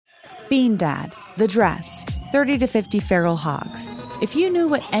Bean Dad, The Dress, 30 to 50 Feral Hogs. If you knew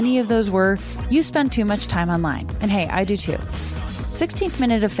what any of those were, you spend too much time online. And hey, I do too. 16th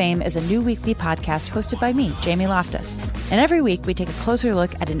Minute of Fame is a new weekly podcast hosted by me, Jamie Loftus. And every week we take a closer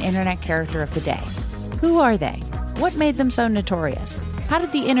look at an internet character of the day. Who are they? What made them so notorious? How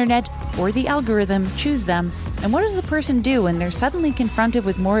did the internet or the algorithm choose them? And what does a person do when they're suddenly confronted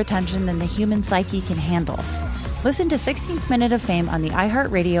with more attention than the human psyche can handle? Listen to 16th Minute of Fame on the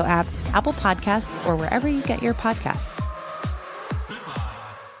iHeartRadio app, Apple Podcasts, or wherever you get your podcasts.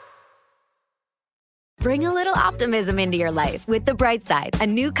 Bring a little optimism into your life with The Bright Side, a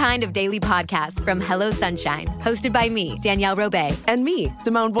new kind of daily podcast from Hello Sunshine, hosted by me, Danielle Robay. And me,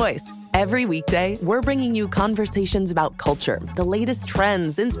 Simone Boyce. Every weekday, we're bringing you conversations about culture, the latest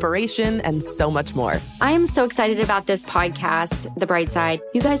trends, inspiration, and so much more. I am so excited about this podcast, The Bright Side.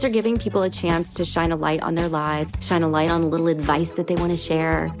 You guys are giving people a chance to shine a light on their lives, shine a light on a little advice that they want to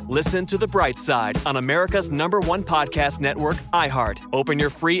share. Listen to The Bright Side on America's #1 podcast network, iHeart. Open your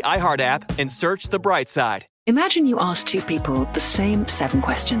free iHeart app and search The Bright Side. Imagine you ask two people the same 7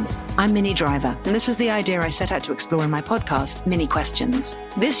 questions. I'm Minnie Driver, and this was the idea I set out to explore in my podcast, Mini Questions.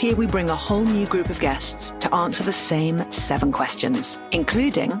 This year, we bring a whole new group of guests to answer the same 7 questions,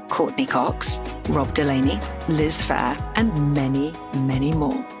 including Courtney Cox, Rob Delaney, Liz Phair, and many, many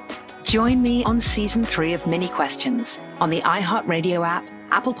more. Join me on Season 3 of Mini Questions on the iHeartRadio app,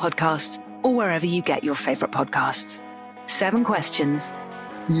 Apple Podcasts, or wherever you get your favorite podcasts. 7 questions,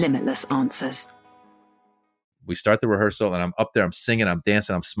 limitless answers. We start the rehearsal and I'm up there, I'm singing, I'm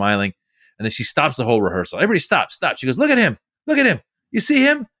dancing, I'm smiling. And then she stops the whole rehearsal. Everybody stop. She goes, look at him. You see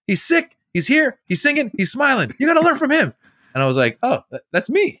him? He's sick. He's here. He's singing. He's smiling. You got to learn from him. And I was like, oh,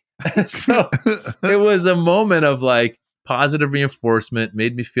 that's me. So it was a moment of like positive reinforcement,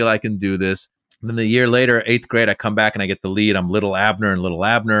 made me feel I can do this. And then the year later, 8th grade, I come back and I get the lead. I'm Little Abner and Little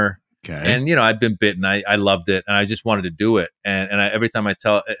Abner. Okay. And, I'd been bitten. I loved it. And I just wanted to do it. And every time I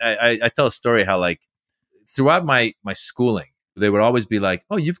tell a story how like, throughout my schooling, they would always be like,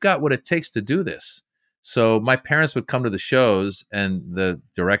 oh, you've got what it takes to do this. So my parents would come to the shows and the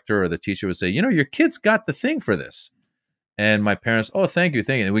director or the teacher would say, your kid's got the thing for this. And my parents, oh, thank you.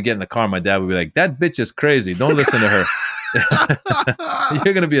 And we get in the car. My dad would be like, that bitch is crazy. Don't listen to her.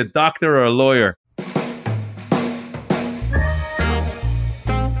 You're going to be a doctor or a lawyer.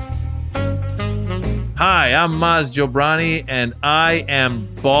 Hi, I'm Maz Jobrani, and I am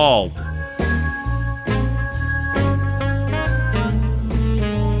bald.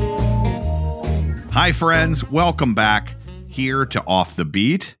 Hi, friends. Welcome back here to Off the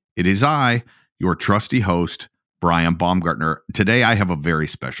Beat. It is I, your trusty host, Brian Baumgartner. Today, I have a very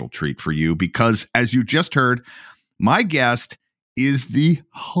special treat for you because, as you just heard, my guest is the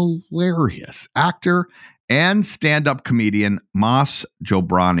hilarious actor and stand-up comedian Maz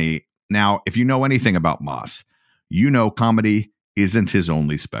Jobrani. Now, if you know anything about Maz, you know comedy isn't his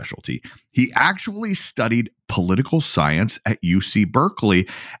only specialty. He actually studied political science at UC Berkeley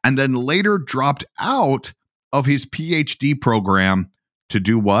and then later dropped out of his PhD program to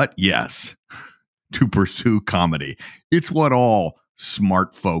do what? Yes, to pursue comedy. It's what all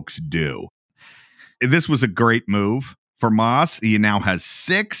smart folks do. This was a great move for Maz. He now has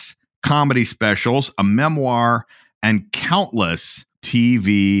 6 comedy specials, a memoir, and countless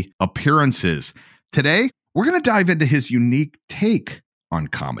TV appearances. Today, we're going to dive into his unique take on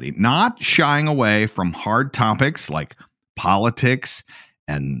comedy, not shying away from hard topics like politics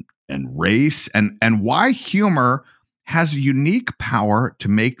and race and why humor has a unique power to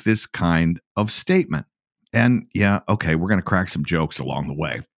make this kind of statement. And yeah, okay, we're going to crack some jokes along the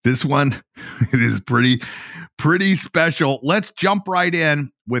way. This one, it is pretty special. Let's jump right in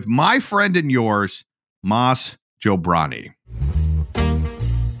with my friend and yours, Maz Jobrani.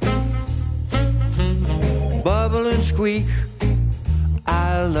 Bubble and squeak,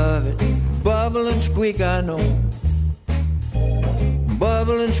 I love it. Bubble and squeak, I know.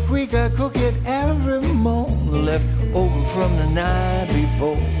 Bubble and squeak, I cook it every morning, left over from the night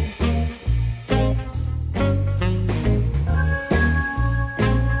before.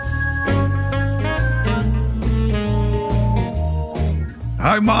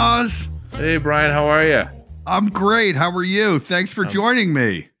 Hi, Maz. Hey, Brian, how are you? I'm great. How are you? Thanks for joining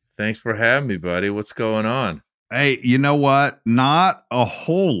me. Thanks for having me, buddy. What's going on? Hey, you know what? Not a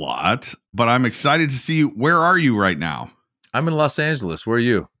whole lot, but I'm excited to see you. Where are you right now? I'm in Los Angeles. Where are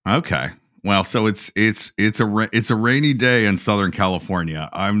you? Okay. Well, so it's a rainy day in Southern California.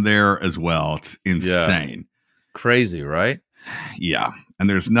 I'm there as well. It's insane. Yeah. Crazy, right? Yeah. And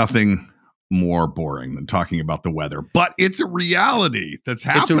there's nothing more boring than talking about the weather, but it's a reality that's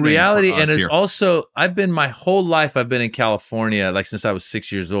happening. It's a reality, and it's here. also, my whole life I've been in California, like since I was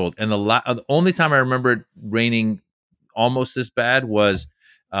 6 years old, and the only time I remember it raining almost this bad was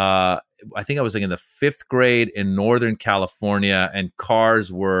I think I was like in the 5th grade in Northern California, and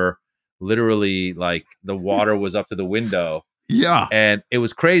cars were literally like the water was up to the window. Yeah. And it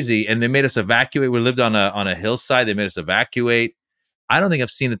was crazy. And they made us evacuate. We lived on a hillside. They made us evacuate. I don't think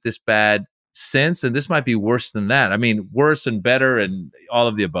I've seen it this bad since. And this might be worse than that. I mean, worse and better and all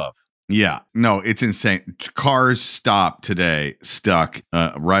of the above. Yeah. No, it's insane. Cars stopped today, stuck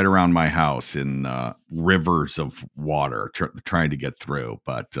right around my house in rivers of water trying to get through.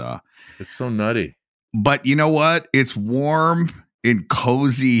 But it's so nutty. But you know what? It's warm and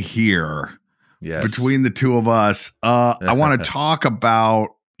cozy here. Yes. Between the two of us. I want to talk about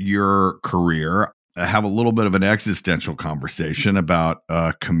your career. I have a little bit of an existential conversation about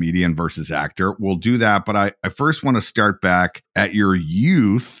comedian versus actor. We'll do that, but I first want to start back at your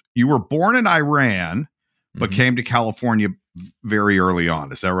youth. You were born in Iran, but came to California very early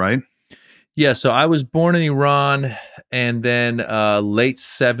on. Is that right? Yeah, so I was born in Iran, and then late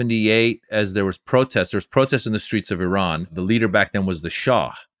 78, as there was protests in the streets of Iran. The leader back then was the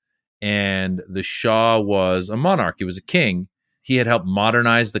Shah. And the Shah was a monarch. He was a king. He had helped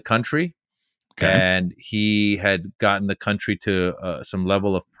modernize the country. Okay. And he had gotten the country to some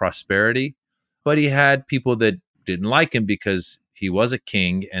level of prosperity. But he had people that didn't like him because he was a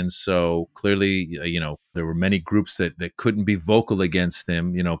king. And so clearly, there were many groups that couldn't be vocal against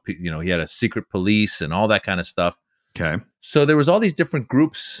him. He had a secret police and all that kind of stuff. Okay. So there was all these different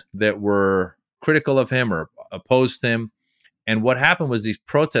groups that were critical of him or opposed him. And what happened was these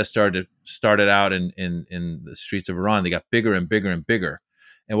protests started out in the streets of Iran. They got bigger and bigger and bigger.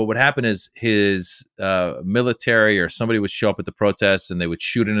 And what would happen is his military or somebody would show up at the protests and they would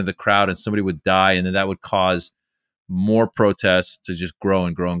shoot into the crowd and somebody would die. And then that would cause more protests to just grow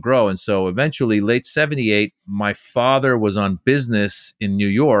and grow and grow. And so eventually, late 78, my father was on business in New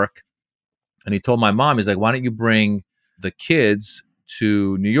York. And he told my mom, he's like, why don't you bring the kids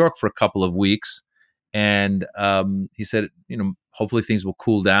to New York for a couple of weeks? And he said, hopefully things will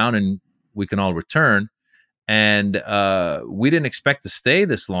cool down and we can all return. And we didn't expect to stay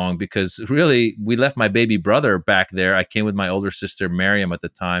this long because really we left my baby brother back there. I came with my older sister, Miriam, at the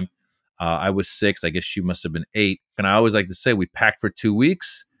time. I was 6. I guess she must have been 8. And I always like to say we packed for 2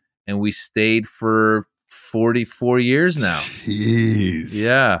 weeks and we stayed for 44 years now. Jeez.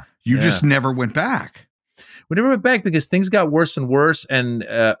 Yeah. You just never went back. We never went back because things got worse and worse. And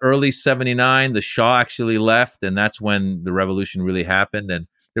early 79, the Shah actually left. And that's when the revolution really happened. And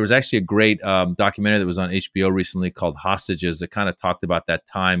there was actually a great documentary that was on HBO recently called Hostages that kind of talked about that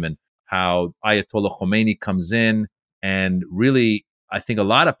time and how Ayatollah Khomeini comes in. And really, I think a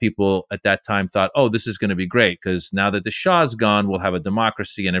lot of people at that time thought, oh, this is going to be great because now that the Shah's gone, we'll have a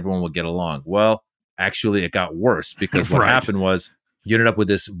democracy and everyone will get along. Well, actually, it got worse because what happened was you ended up with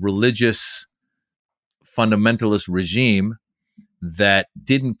this religious fundamentalist regime that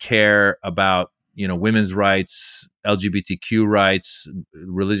didn't care about, women's rights, LGBTQ rights,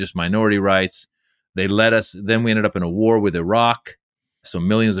 religious minority rights. They let us, then we ended up in a war with Iraq. So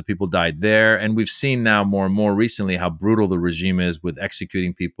millions of people died there. And we've seen now more and more recently how brutal the regime is with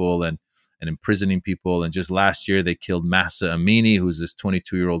executing people and imprisoning people. And just last year, they killed Mahsa Amini, who's this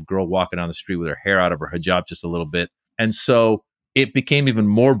 22-year-old girl walking down the street with her hair out of her hijab just a little bit. And so it became even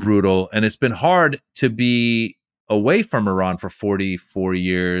more brutal. And it's been hard to be away from Iran for 44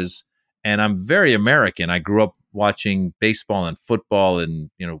 years. And I'm very American. I grew up watching baseball and football and,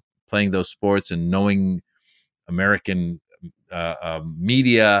 playing those sports and knowing American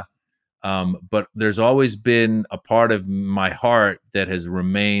media. But there's always been a part of my heart that has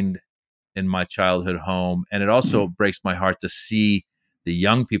remained in my childhood home. And it also breaks my heart to see the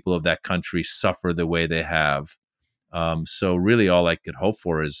young people of that country suffer the way they have. So really all I could hope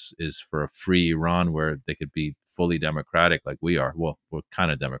for is for a free Iran where they could be fully democratic like we are. Well, we're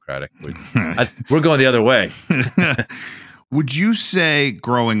kind of democratic. We're going the other way. Would you say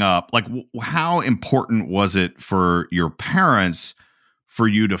growing up, like how important was it for your parents for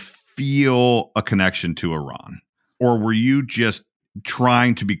you to feel a connection to Iran? Or were you just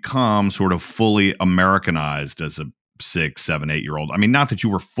trying to become sort of fully Americanized as a 6, 7, 8-year-old? I mean, not that you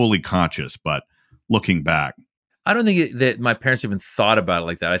were fully conscious, but looking back. I don't think that my parents even thought about it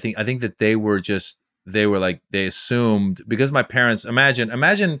like that. I think that they assumed, because my parents,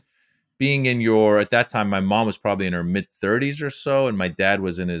 imagine being at that time, my mom was probably in her mid 30s or so, and my dad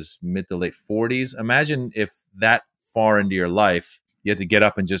was in his mid to late 40s. Imagine if that far into your life, you had to get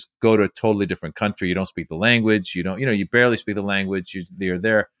up and just go to a totally different country. You don't speak the language. You barely speak the language. You're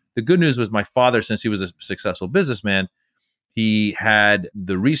there. the good news was my father, since he was a successful businessman, he had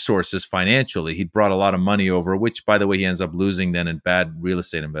the resources financially. He'd brought a lot of money over, which, by the way, he ends up losing then in bad real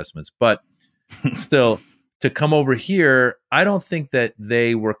estate investments. But still, to come over here, I don't think that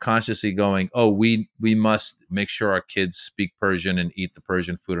they were consciously going, oh, we must make sure our kids speak Persian and eat the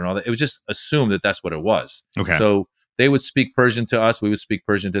Persian food and all that. It was just assumed that that's what it was. Okay. So they would speak Persian to us. We would speak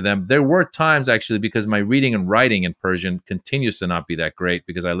Persian to them. There were times, actually, because my reading and writing in Persian continues to not be that great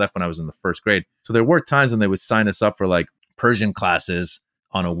because I left when I was in the first grade. So there were times when they would sign us up for like Persian classes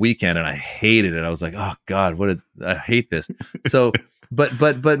on a weekend, and I hated it. I was like, oh God, I hate this. So,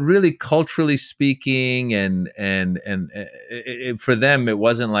 but really culturally speaking, and for them, it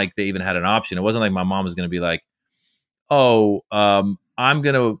wasn't like they even had an option. It wasn't like my mom was going to be like, oh, I'm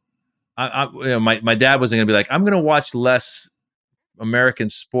going to, my dad wasn't going to be like, I'm going to watch less American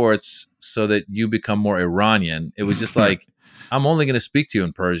sports so that you become more Iranian. It was just like, I'm only going to speak to you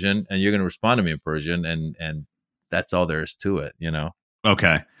in Persian, and you're going to respond to me in Persian, and that's all there is to it, you know?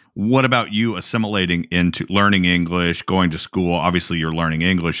 Okay. What about you assimilating into learning English, going to school? Obviously, you're learning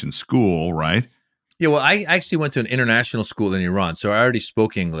English in school, right? Yeah, well, I actually went to an international school in Iran, so I already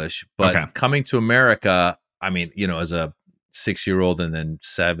spoke English. But coming to America, I mean, you know, as a 6-year-old and then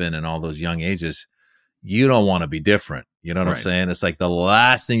 7 and all those young ages, you don't want to be different. You know what I'm saying? It's like the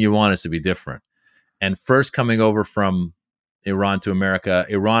last thing you want is to be different. And first coming over from Iran to America,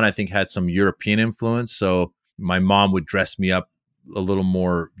 Iran, I think, had some European influence. So my mom would dress me up a little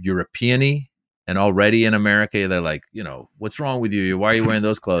more European-y, and already in America, they're like, you know, what's wrong with you? Why are you wearing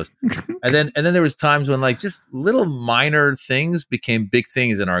those clothes? And then there was times when like just little minor things became big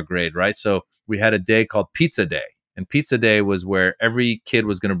things in our grade, right? So we had a day called Pizza Day, and Pizza Day was where every kid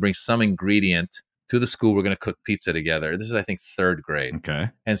was going to bring some ingredient to the school. We're going to cook pizza together. This is, I think, 3rd grade. Okay.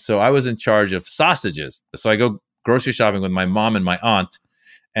 And so I was in charge of sausages. So I go grocery shopping with my mom and my aunt,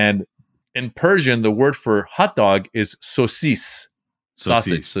 and in Persian, the word for hot dog is sosis.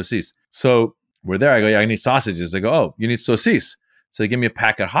 Sausage, sosis. So we're there. I go, yeah, I need sausages. They go, oh, you need sosis. So they give me a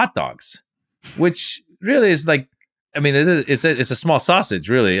pack of hot dogs, which really is like, I mean, it's a small sausage,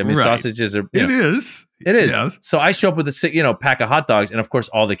 really. I mean, sausages are. It is. Yes. So I show up with a pack of hot dogs, and of course,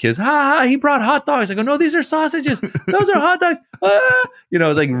 all the kids, he brought hot dogs. I go, no, these are sausages. Those are hot dogs. You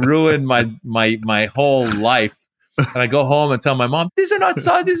know, it's like ruined my whole life. And I go home and tell my mom, these are not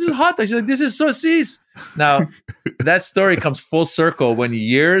sausages, this is hot dogs. She's like, this is sosis. Now, that story comes full circle when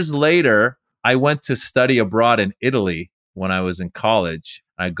years later, I went to study abroad in Italy when I was in college.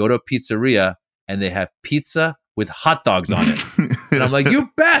 I go to a pizzeria, and they have pizza with hot dogs on it. And I'm like, you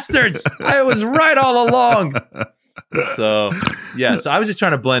bastards! I was right all along. So, yeah. So I was just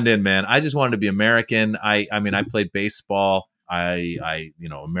trying to blend in, man. I just wanted to be American. I mean, I played baseball. I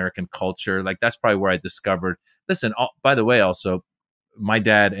American culture. Like, that's probably where I discovered. Listen, by the way, also, my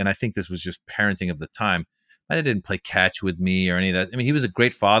dad, and I think this was just parenting of the time, my dad didn't play catch with me or any of that. I mean, he was a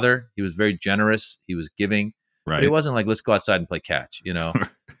great father. He was very generous. He was giving. Right. But it wasn't like, let's go outside and play catch, you know?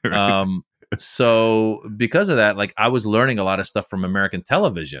 So because of that, like, I was learning a lot of stuff from American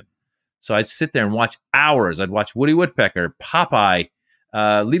television. So I'd sit there and watch hours. I'd watch Woody Woodpecker, Popeye,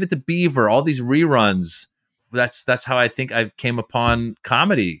 Leave It to Beaver, all these reruns. That's how I think I came upon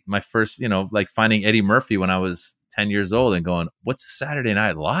comedy. My first, like finding Eddie Murphy when I was 10 years old and going, what's Saturday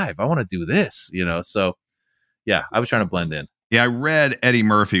Night Live? I want to do this, So yeah, I was trying to blend in. Yeah, I read Eddie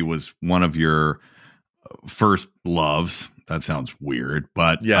Murphy was one of your first loves. That sounds weird,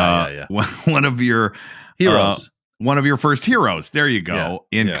 but yeah. One of your heroes. One of your first heroes. There you go.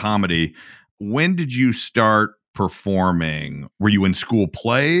 In comedy. When did you start performing? Were you in school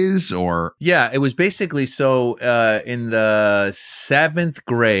plays or? Yeah, it was basically so in the 7th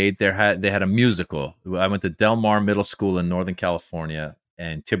grade, they had a musical. I went to Del Mar Middle School in Northern California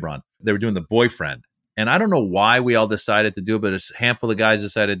and Tiburon. They were doing The Boyfriend. And I don't know why we all decided to do it, but a handful of guys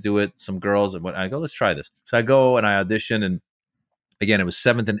decided to do it, some girls. And I go, let's try this. So I go and I audition. And again, it was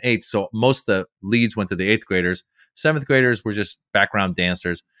 7th and 8th. So most of the leads went to the 8th graders. 7th graders were just background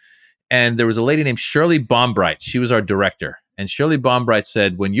dancers. And there was a lady named Shirley Bombright. She was our director. And Shirley Bombright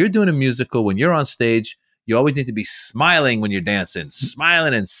said, when you're doing a musical, when you're on stage, you always need to be smiling when you're dancing,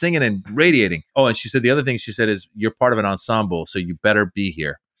 smiling and singing and radiating. Oh, and she said, the other thing she said is, you're part of an ensemble, so you better be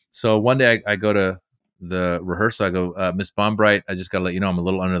here. So one day I go to the rehearsal. I go, Miss Bombright, I just got to let you know I'm a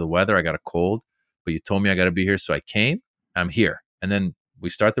little under the weather. I got a cold, but you told me I got to be here. So I came, I'm here. And then we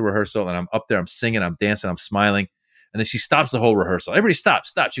start the rehearsal and I'm up there, I'm singing, I'm dancing, I'm smiling. And then she stops the whole rehearsal. Everybody stop.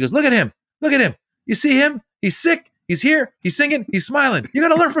 She goes, look at him. You see him? He's sick. He's here. He's singing. He's smiling. You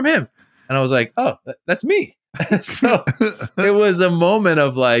got to learn from him. And I was like, oh, that's me. So it was a moment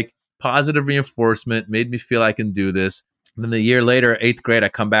of like positive reinforcement, made me feel I can do this. Then the year later, 8th grade, I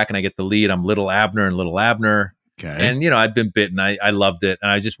come back and I get the lead. I'm Little Abner and Little Abner. Okay. And, I've been bitten. I loved it.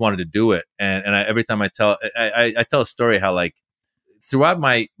 And I just wanted to do it. And every time I tell a story how, like, throughout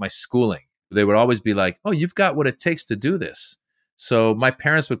my schooling, they would always be like, oh, you've got what it takes to do this. So my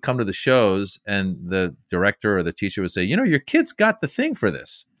parents would come to the shows and the director or the teacher would say, your kid's got the thing for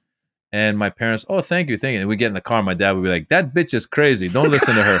this. And my parents, oh, thank you. And we get in the car. And my dad would be like, that bitch is crazy. Don't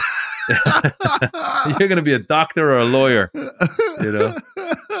listen to her. You're going to be a doctor or a lawyer,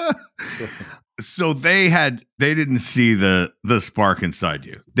 So they didn't see the spark inside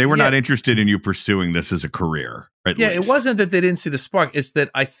you. They were not interested in you pursuing this as a career. At least. It wasn't that they didn't see the spark. It's that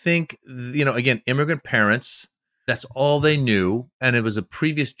I think, again, immigrant parents, that's all they knew. And it was a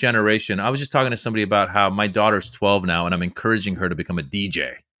previous generation. I was just talking to somebody about how my daughter's 12 now and I'm encouraging her to become a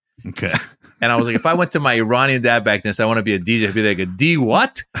DJ. Okay. And I was like, if I went to my Iranian dad back then and said, I want to be a DJ, he'd be like, a D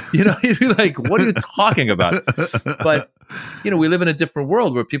what? He'd be like, what are you talking about? But, we live in a different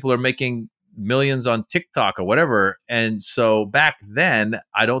world where people are making millions on TikTok or whatever. And so back then,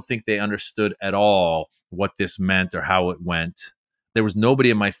 I don't think they understood at all what this meant or how it went. There was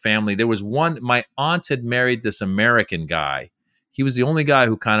nobody in my family. There was my aunt had married this American guy. He was the only guy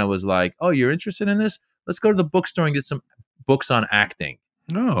who kind of was like, oh, you're interested in this? Let's go to the bookstore and get some books on acting.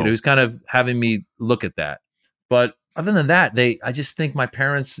 No. He was kind of having me look at that. But other than that, I just think my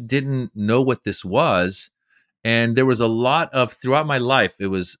parents didn't know what this was. And there was a lot of, throughout my life, it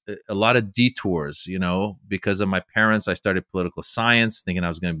was a lot of detours, because of my parents. I started political science thinking I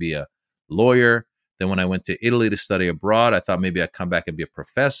was going to be a lawyer. Then when I went to Italy to study abroad, I thought maybe I'd come back and be a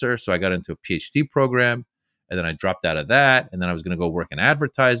professor. So I got into a PhD program and then I dropped out of that. And then I was going to go work in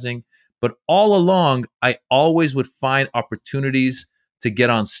advertising. But all along, I always would find opportunities to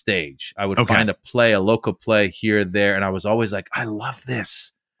get on stage. I would find a local play here, there. And I was always like, I love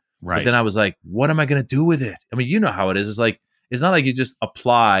this. Right. But then I was like, what am I going to do with it? I mean, you know how it is. It's like, it's not like you just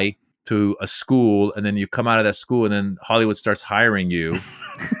apply to a school and then you come out of that school and then Hollywood starts hiring you.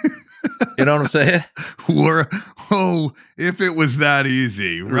 You know what I'm saying? If it was that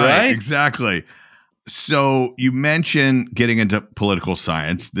easy. Right. Exactly. So you mentioned getting into political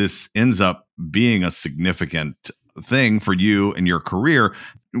science. This ends up being a significant thing for you and your career.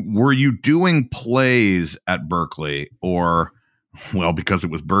 Were you doing plays at Berkeley or, well, because it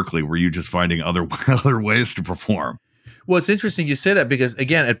was Berkeley, were you just finding other ways to perform? Well, it's interesting you say that because,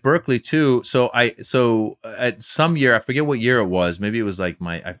 again, at Berkeley too. So at some year, I forget what year it was. Maybe it was like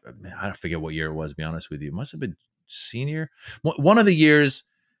I forget what year it was. To be honest with you, it must have been senior. One of the years,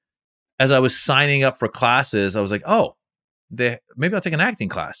 as I was signing up for classes, I was like, oh, maybe I'll take an acting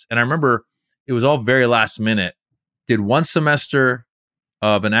class. And I remember it was all very last minute. Did one semester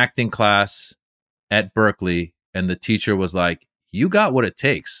of an acting class at Berkeley, and the teacher was like, "You got what it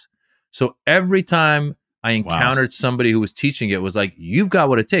takes." So every time I encountered somebody who was teaching it was like, you've got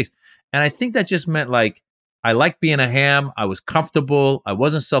what it takes. And I think that just meant like, I liked being a ham. I was comfortable. I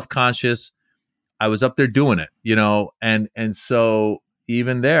wasn't self-conscious. I was up there doing it, and so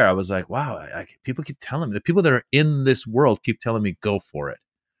even there, I was like, wow, people keep telling me, the people that are in this world keep telling me, go for it.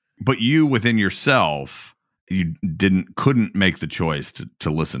 But you within yourself, you couldn't make the choice to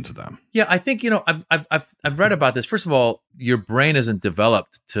listen to them. Yeah, I think, I've read about this. First of all, your brain isn't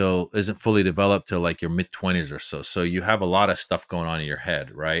fully developed till like your mid-20s or so. So you have a lot of stuff going on in your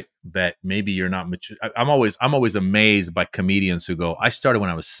head, right? That maybe you're not mature. I'm always amazed by comedians who go, I started when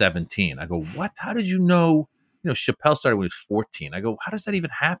I was 17. I go, what? How did you know? Chappelle started when he was 14. I go, how does that even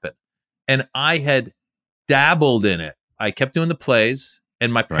happen? And I had dabbled in it. I kept doing the plays,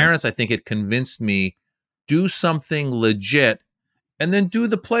 and my parents, I think, had convinced me, do something legit and then do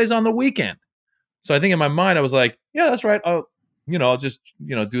the plays on the weekend. So I think in my mind, I was like, yeah, that's right. I'll just,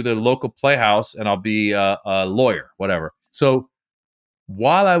 do the local playhouse and I'll be a lawyer, whatever. So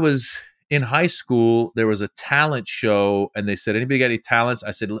while I was in high school, there was a talent show and they said, anybody got any talents?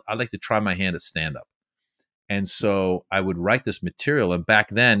 I said, I'd like to try my hand at stand-up. And so I would write this material. And back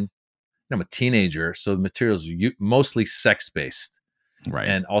then, I'm a teenager, so the materials are mostly sex-based. Right.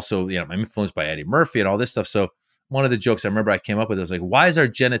 And also, I'm influenced by Eddie Murphy and all this stuff. So one of the jokes I remember I came up with was like, why is our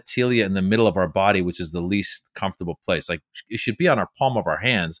genitalia in the middle of our body, which is the least comfortable place? Like, it should be on our palm of our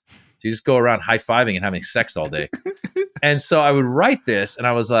hands. So you just go around high-fiving and having sex all day. And so I would write this and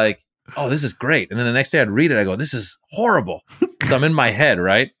I was like, oh, this is great. And then the next day I'd read it. I go, this is horrible. So I'm in my head,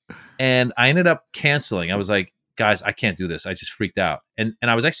 right? And I ended up canceling. I was like, guys, I can't do this. I just freaked out. And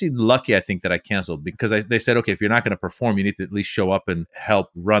I was actually lucky, I think, that I canceled because they said, okay, if you're not going to perform, you need to at least show up and help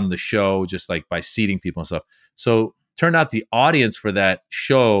run the show, just like by seating people and stuff. So turned out the audience for that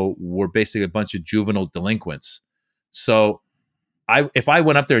show were basically a bunch of juvenile delinquents. So if I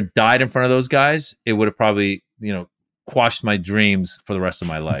went up there and died in front of those guys, it would have probably, quashed my dreams for the rest of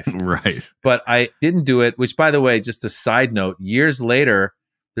my life. Right. But I didn't do it, which, by the way, just a side note, years later,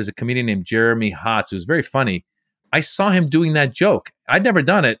 there's a comedian named Jeremy Hotz who's very funny. I saw him doing that joke. I'd never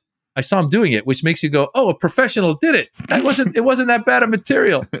done it. I saw him doing it, which makes you go, oh, a professional did it. It wasn't that bad of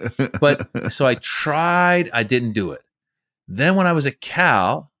material. But so I tried, I didn't do it. Then when I was at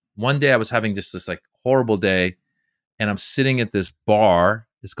Cal, one day I was having just this like horrible day, and I'm sitting at this bar.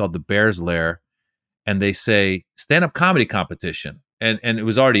 It's called the Bear's Lair, and they say stand-up comedy competition, and it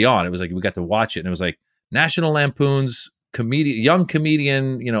was already on. It was like we got to watch it, and it was like National Lampoon's young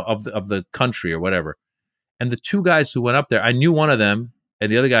comedian, of the country or whatever. And the two guys who went up there, I knew one of them,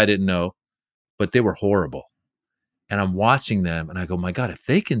 and the other guy I didn't know, but they were horrible. And I'm watching them, and I go, my God, if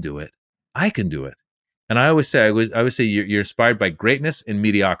they can do it, I can do it. And I always say, you're inspired by greatness and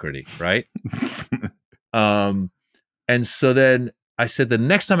mediocrity, right? And so then I said, the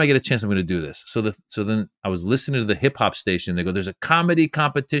next time I get a chance, I'm going to do this. So then I was listening to the hip hop station. They go, there's a comedy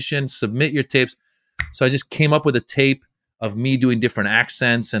competition. Submit your tapes. So I just came up with a tape of me doing different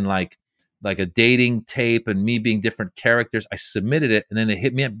accents and like a dating tape and me being different characters. I submitted it, and then they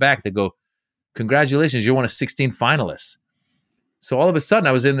hit me back. They go, congratulations, you're one of 16 finalists. So all of a sudden,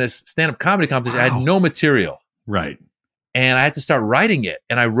 I was in this stand-up comedy competition. Wow. I had no material. Right. And I had to start writing it.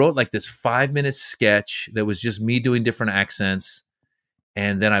 And I wrote like this 5-minute sketch that was just me doing different accents.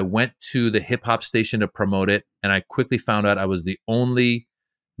 And then I went to the hip-hop station to promote it. And I quickly found out I was the only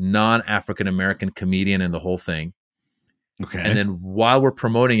non-African-American comedian in the whole thing. Okay. And then while we're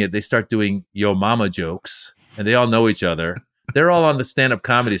promoting it, they start doing Yo Mama jokes. And they all know each other. They're all on the stand-up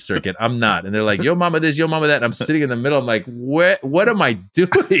comedy circuit. I'm not. And they're like, yo mama this, yo mama that. And I'm sitting in the middle. I'm like, what am I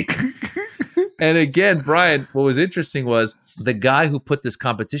doing? And again, Brian, what was interesting was the guy who put this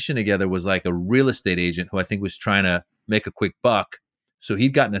competition together was like a real estate agent who I think was trying to make a quick buck. So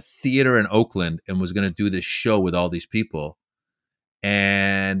he'd gotten a theater in Oakland and was going to do this show with all these people.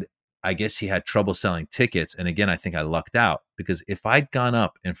 And I guess he had trouble selling tickets. And again, I think I lucked out, because if I'd gone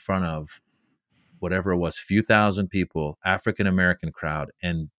up in front of whatever it was, few thousand people, African-American crowd,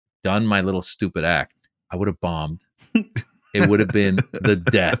 and done my little stupid act, I would have bombed. It would have been the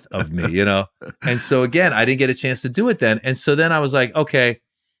death of me, And so again, I didn't get a chance to do it then. And so then I was like, okay,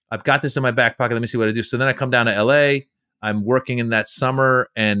 I've got this in my back pocket. Let me see what I do. So then I come down to LA. I'm working in that summer.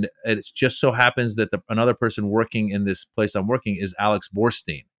 And it just so happens that another person working in this place I'm working is Alex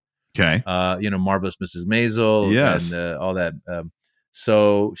Borstein. Okay. Marvelous Mrs. Maisel. Yes. And all that.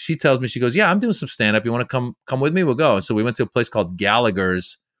 So she tells me, she goes, yeah, I'm doing some stand-up. You want to come with me? We'll go. And so we went to a place called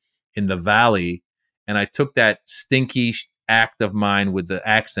Gallagher's in the Valley. And I took that stinky act of mine with the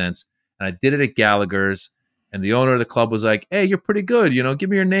accents, and I did it at Gallagher's. And the owner of the club was like, hey, you're pretty good. Give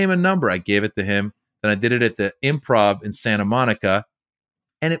me your name and number. I gave it to him. Then I did it at the Improv in Santa Monica.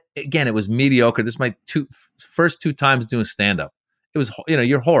 And it was mediocre. This is my first two times doing stand-up. It was,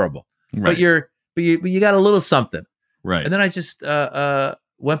 you're horrible, right. but you got a little something. Right. And then I just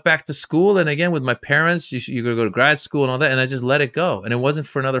went back to school. And again, with my parents, you're going to go to grad school and all that. And I just let it go. And it wasn't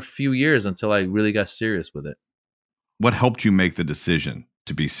for another few years until I really got serious with it. What helped you make the decision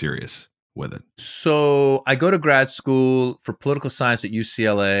to be serious with it? So I go to grad school for political science at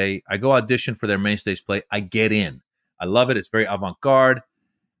UCLA. I go audition for their main stage play. I get in. I love it. It's very avant-garde.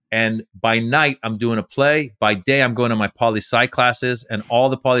 And by night, I'm doing a play. By day, I'm going to my poli-sci classes, and all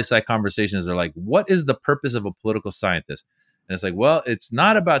the poli-sci conversations are like, what is the purpose of a political scientist? And it's like, well, it's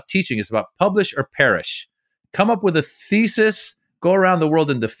not about teaching. It's about publish or perish. Come up with a thesis, go around the world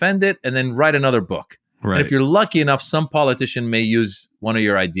and defend it, and then write another book. Right. And if you're lucky enough, some politician may use one of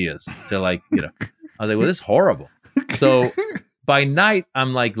your ideas to I was like, well, this is horrible. So by night,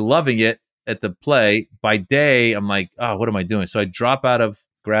 I'm like loving it at the play. By day, I'm like, oh, what am I doing? So I drop out of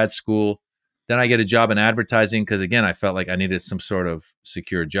grad school. Then I get a job in advertising because, again, I felt like I needed some sort of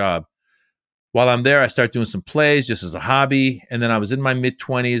secure job. While I'm there, I start doing some plays just as a hobby. And then I was in my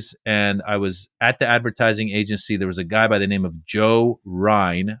mid-20s, and I was at the advertising agency. There was a guy by the name of Joe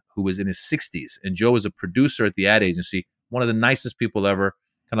Rhine who was in his 60s. And Joe was a producer at the ad agency, one of the nicest people ever,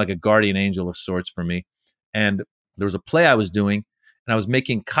 kind of like a guardian angel of sorts for me. And there was a play I was doing, and I was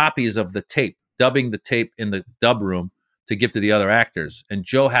making copies of the tape, dubbing the tape in the dub room to give to the other actors. And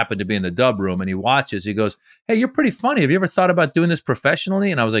Joe happened to be in the dub room, and he watches. He goes, hey, you're pretty funny. Have you ever thought about doing this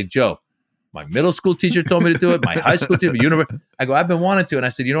professionally? And I was like, Joe, my middle school teacher told me to do it. My high school teacher, university. I go, I've been wanting to. And I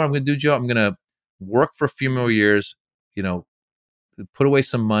said, you know what I'm going to do, Joe? I'm going to work for a few more years, put away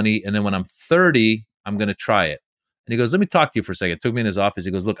some money. And then when I'm 30, I'm going to try it. And he goes, let me talk to you for a second. Took me in his office.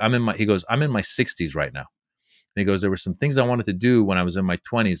 He goes, look, I'm in my 60s right now. And he goes, there were some things I wanted to do when I was in my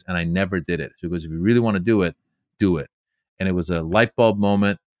 20s, and I never did it. So he goes, if you really want to do it, do it. And it was a light bulb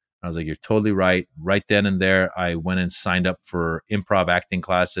moment. I was like, you're totally right. Right then and there, I went and signed up for improv acting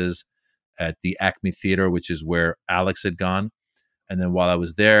classes at the Acme Theater, which is where Alex had gone. And then while I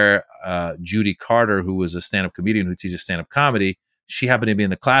was there, Judy Carter, who was a stand-up comedian who teaches stand-up comedy, she happened to be in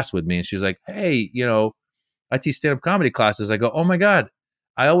the class with me. And she's like, hey, I teach stand-up comedy classes. I go, oh my God,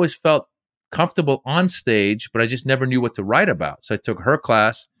 I always felt comfortable on stage, but I just never knew what to write about. So I took her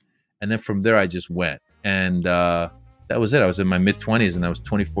class. And then from there, I just went. And that was it. I was in my mid-20s, and that was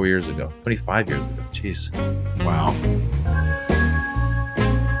 25 years ago. Jeez. Wow.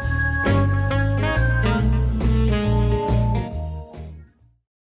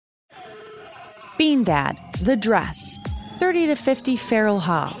 Bean Dad, The Dress, 30 to 50 Feral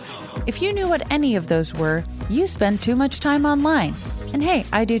Hogs. If you knew what any of those were, you spend too much time online. And hey,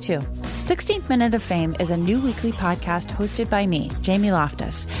 I do too. 16th Minute of Fame is a new weekly podcast hosted by me, Jamie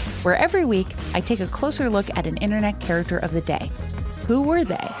Loftus, where every week I take a closer look at an internet character of the day. Who were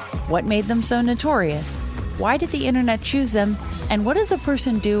they? What made them so notorious? Why did the internet choose them? And what does a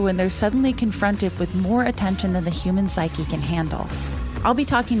person do when they're suddenly confronted with more attention than the human psyche can handle? I'll be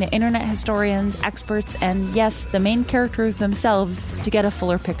talking to internet historians, experts, and yes, the main characters themselves to get a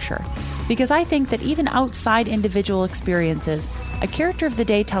fuller picture. Because I think that even outside individual experiences, a character of the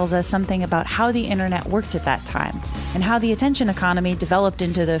day tells us something about how the internet worked at that time and how the attention economy developed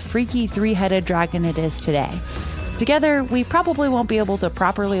into the freaky three-headed dragon it is today. Together, we probably won't be able to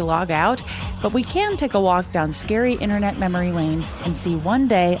properly log out, but we can take a walk down scary internet memory lane and see one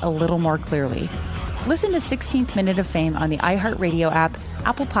day a little more clearly. Listen to 16th Minute of Fame on the iHeartRadio app,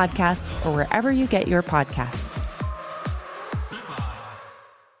 Apple Podcasts, or wherever you get your podcasts.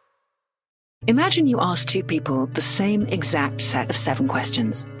 Imagine you ask two people the same exact set of 7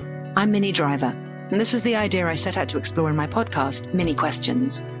 questions. I'm Minnie Driver, and this was the idea I set out to explore in my podcast, Mini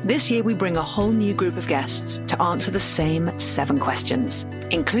Questions. This year, we bring a whole new group of guests to answer the same 7 questions,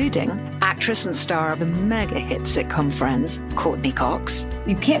 including actress and star of the mega hit sitcom Friends, Courtney Cox.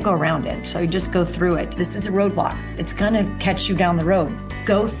 You can't go around it, so you just go through it. This is a roadblock. It's going to catch you down the road.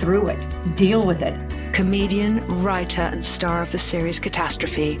 Go through it. Deal with it. Comedian, writer, and star of the series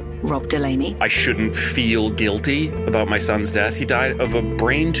Catastrophe, Rob Delaney. I shouldn't feel guilty about my son's death. He died of a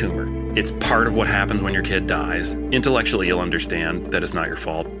brain tumor. It's part of what happens when your kid dies. Intellectually, you'll understand that it's not your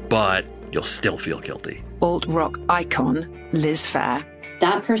fault, but you'll still feel guilty. Alt-rock icon, Liz Phair.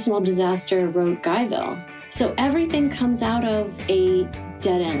 That personal disaster wrote Guyville. So everything comes out of a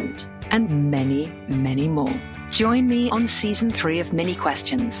dead end. And many, many more. Join me on Season 3 of Mini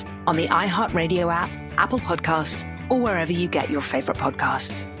Questions on the iHeartRadio app, Apple Podcasts, or wherever you get your favorite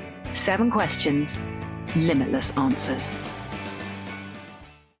podcasts. 7 questions, limitless answers.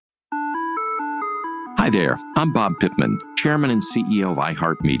 Hi there, I'm Bob Pittman, Chairman and CEO of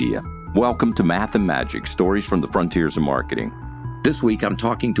iHeartMedia. Welcome to Math and Magic, Stories from the Frontiers of Marketing. This week, I'm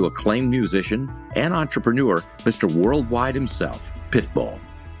talking to acclaimed musician and entrepreneur, Mr. Worldwide himself, Pitbull.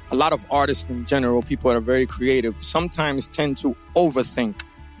 A lot of artists in general, people that are very creative, sometimes tend to overthink.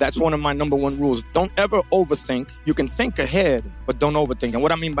 That's one of my number 1 rules. Don't ever overthink. You can think ahead, but don't overthink. And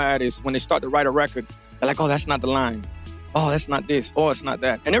what I mean by that is when they start to write a record, they're like, oh, that's not the line. Oh, that's not this. Oh, it's not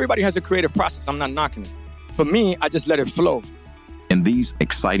that. And everybody has a creative process. I'm not knocking it. For me, I just let it flow. In these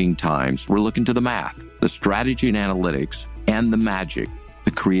exciting times, we're looking to the math, the strategy and analytics, and the magic,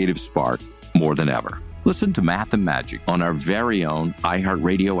 the creative spark, more than ever. Listen to Math and Magic on our very own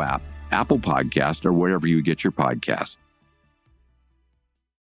iHeartRadio app, Apple Podcast, or wherever you get your podcasts.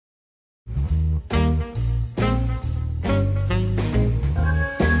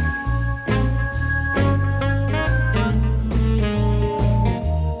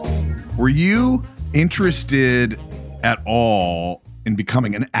 Were you interested at all in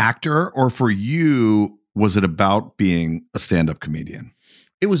becoming an actor, or for you, was it about being a stand-up comedian?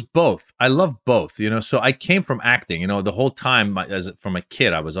 It was both. I love both, So I came from acting, the whole time from a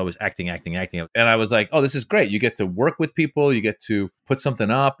kid, I was always acting. And I was like, oh, this is great. You get to work with people. You get to put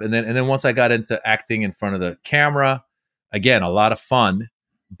something up. And then once I got into acting in front of the camera, again, a lot of fun.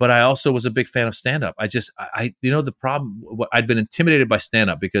 But I also was a big fan of stand-up. The problem, I'd been intimidated by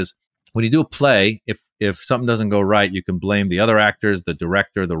stand-up because when you do a play, if something doesn't go right, you can blame the other actors, the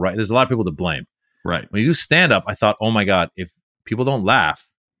director, the writer. There's a lot of people to blame. Right. When you do stand-up, I thought, oh my God, if people don't laugh,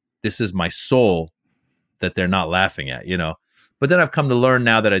 this is my soul that they're not laughing at, But then I've come to learn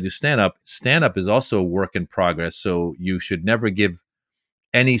now that I do stand-up is also a work in progress. So you should never give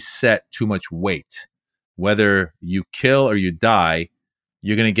any set too much weight. Whether you kill or you die,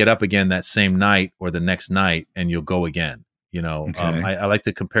 you're going to get up again that same night or the next night and you'll go again. Okay. I like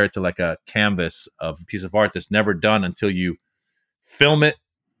to compare it to like a canvas of a piece of art that's never done until you film it,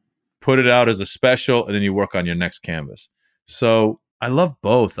 put it out as a special, and then you work on your next canvas. So I love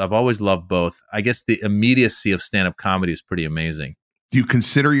both. I've always loved both. I guess the immediacy of stand-up comedy is pretty amazing. Do you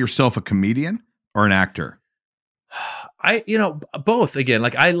consider yourself a comedian or an actor? Both. Again,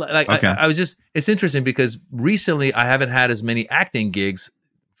 Okay. I was just, it's interesting because recently I haven't had as many acting gigs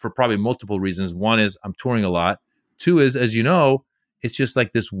for probably multiple reasons. One is I'm touring a lot. Two is, as you know, it's just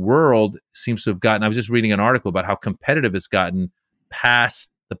like this world seems to have gotten, I was just reading an article about how competitive it's gotten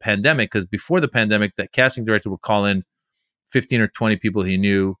past the pandemic. Because before the pandemic, that casting director would call in 15 or 20 people he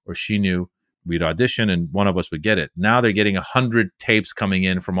knew or she knew. We'd audition and one of us would get it. Now they're getting 100 tapes coming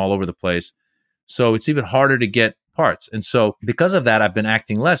in from all over the place. So it's even harder to get parts. And so because of that, I've been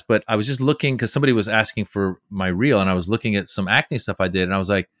acting less. But I was just looking because somebody was asking for my reel and I was looking at some acting stuff I did. And I was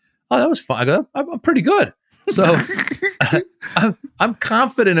like, oh, that was fun. I go, I'm pretty good. So I'm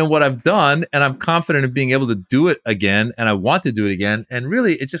confident in what I've done and I'm confident in being able to do it again. And I want to do it again. And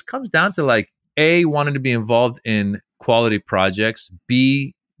really, it just comes down to like, A, wanting to be involved in quality projects,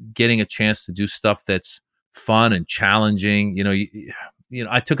 B, getting a chance to do stuff that's fun and challenging.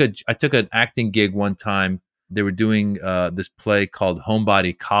 I took an acting gig one time. They were doing this play called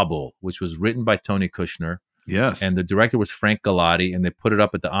Homebody Kabul, which was written by Tony Kushner. Yes. And the director was Frank Galati, and they put it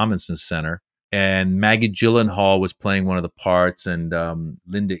up at the Amundsen Center. And Maggie Gyllenhaal was playing one of the parts, and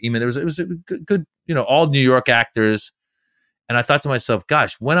Linda Eman. It was a good, all New York actors. And I thought to myself,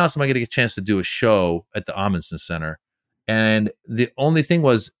 gosh, when else am I going to get a chance to do a show at the Amundsen Center? And the only thing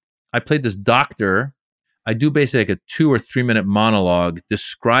was, I played this doctor. I do basically like a 2 or 3 minute monologue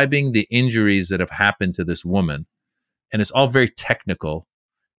describing the injuries that have happened to this woman. And it's all very technical.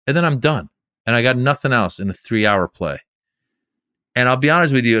 And then I'm done. And I got nothing else in a 3-hour play. And I'll be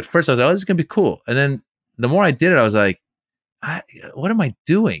honest with you, at first I was like, oh, this is going to be cool. And then the more I did it, I was like, what am I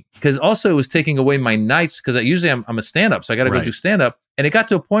doing? Because also it was taking away my nights, because usually I'm a stand-up, so I got to go do stand-up. And it got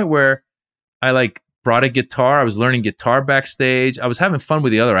to a point where I brought a guitar. I was learning guitar backstage. I was having fun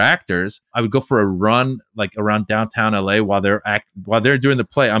with the other actors. I would go for a run around downtown LA while they're doing the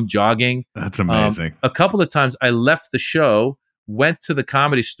play. I'm jogging. That's amazing. A couple of times I left the show, went to the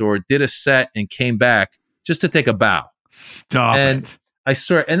Comedy Store, did a set, and came back just to take a bow. Stop it. I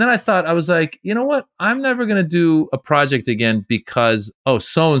swear. And then I thought, I was like, you know what? I'm never going to do a project again because,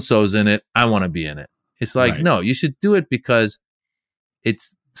 so-and-so's in it. I want to be in it. It's like, no, you should do it because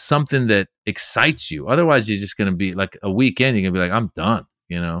it's something that excites you. Otherwise, you're just going to be like a weekend. You're going to be like, I'm done,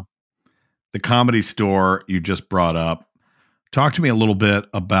 The Comedy Store you just brought up. Talk to me a little bit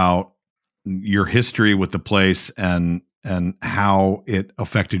about your history with the place and how it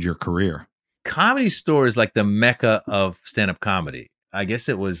affected your career. Comedy Store is like the mecca of stand-up comedy. I guess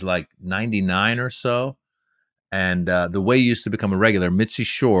it was like 99 or so. And the way you used to become a regular, Mitzi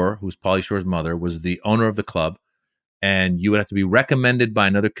Shore, who's Pauly Shore's mother, was the owner of the club. And you would have to be recommended by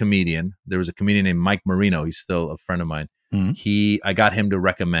another comedian. There was a comedian named Mike Marino. He's still a friend of mine. Mm-hmm. I got him to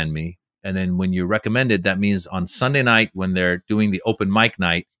recommend me. And then when you're recommended, that means on Sunday night when they're doing the open mic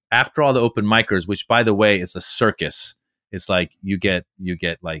night, after all the open micers, which by the way, is a circus. It's like you get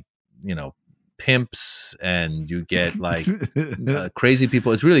like, pimps and you get like crazy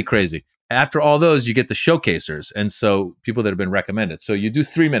people. It's really crazy. After all those, you get the showcasers. And so people that have been recommended. So you do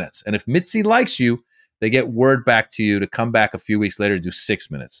 3 minutes. And if Mitzi likes you, they get word back to you to come back a few weeks later to do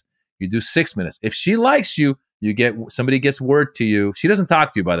 6 minutes. You do 6 minutes. If she likes you, somebody gets word to you. She doesn't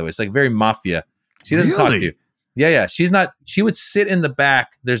talk to you, by the way. It's like very mafia. She doesn't talk to you. Yeah. She would sit in the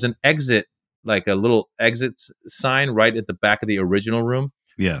back. There's an exit, like a little exit sign right at the back of the original room.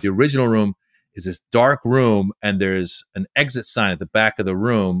 Yes. The original room is this dark room, and there's an exit sign at the back of the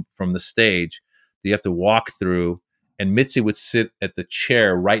room from the stage that you have to walk through. And Mitzi would sit at the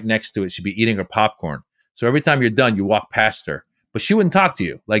chair right next to it. She'd be eating her popcorn. So every time you're done, you walk past her, but she wouldn't talk to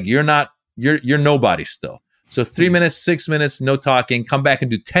you. Like you're nobody still. So 3 minutes, 6 minutes, no talking, come back and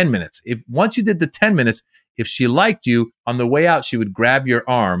do 10 minutes. Once you did the 10 minutes, if she liked you, on the way out, she would grab your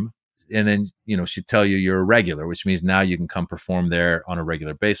arm and then, she'd tell you you're a regular, which means now you can come perform there on a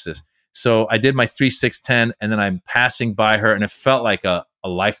regular basis. So I did my 3, 6, 10, and then I'm passing by her, and it felt like a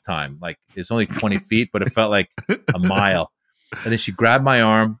lifetime. Like it's only 20 feet, but it felt like a mile. And then she grabbed my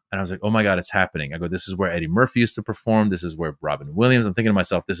arm, and I was like, oh my God, it's happening. I go, this is where Eddie Murphy used to perform. This is where Robin Williams. I'm thinking to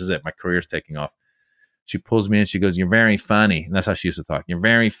myself, this is it. My career's taking off. She pulls me in. She goes, you're very funny. And that's how she used to talk. You're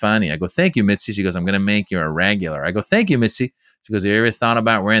very funny. I go, thank you, Mitzi. She goes, I'm going to make you a regular. I go, thank you, Mitzi. She goes, have you ever thought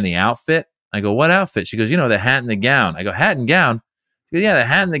about wearing the outfit? I go, what outfit? She goes, the hat and the gown. I go, hat and gown? She goes, yeah, the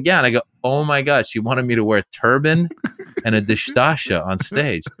hat and the gown. I go, oh my God. She wanted me to wear a turban and a dishtasha on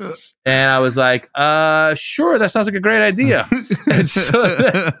stage. And I was like, sure, that sounds like a great idea. And so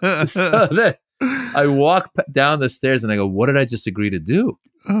then I walk down the stairs and I go, what did I just agree to do?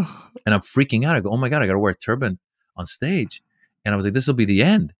 And I'm freaking out. I go, oh my God, I got to wear a turban on stage. And I was like, this will be the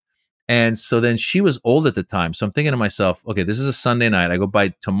end. And so then she was old at the time. So I'm thinking to myself, okay, this is a Sunday night. I go,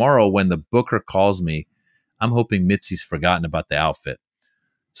 by tomorrow when the booker calls me, I'm hoping Mitzi's forgotten about the outfit.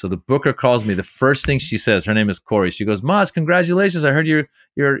 So the booker calls me. The first thing she says, her name is Corey. She goes, Maz, congratulations. I heard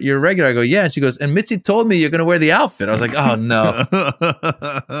you're regular. I go, yeah. And she goes, and Mitzi told me you're going to wear the outfit. I was like, oh no.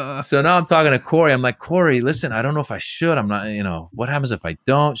 So now I'm talking to Corey. I'm like, Corey, listen, I don't know if I should. I'm not, what happens if I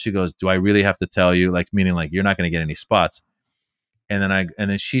don't? She goes, do I really have to tell you? Like, meaning like, you're not going to get any spots. And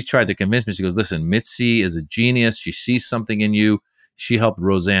then she tried to convince me. She goes, listen, Mitzi is a genius. She sees something in you. She helped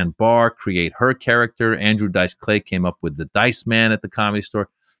Roseanne Barr create her character. Andrew Dice Clay came up with the Dice Man at the Comedy Store.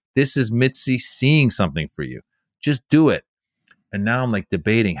 This is Mitzi seeing something for you. Just do it. And now I'm like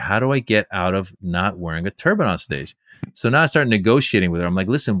debating, how do I get out of not wearing a turban on stage? So now I start negotiating with her. I'm like,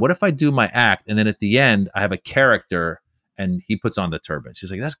 listen, what if I do my act and then at the end I have a character and he puts on the turban?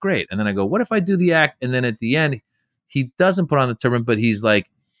 She's like, that's great. And then I go, what if I do the act and then at the end he doesn't put on the turban, but he's like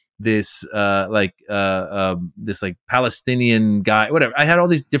this Palestinian guy, whatever. I had all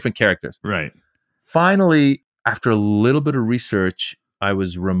these different characters. Right. Finally, after a little bit of research, I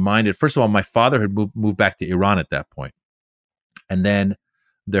was reminded, first of all, my father had moved back to Iran at that point. And then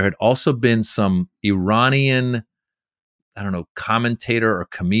there had also been some Iranian, I don't know, commentator or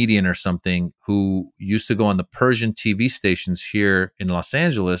comedian or something who used to go on the Persian TV stations here in Los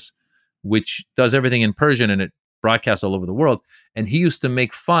Angeles, which does everything in Persian and it broadcasts all over the world. And he used to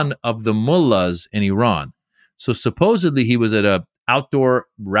make fun of the mullahs in Iran. So supposedly he was at a outdoor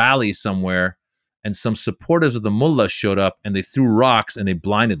rally somewhere and some supporters of the mullah showed up and they threw rocks and they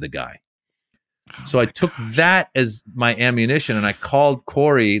blinded the guy. So I took that as my ammunition and I called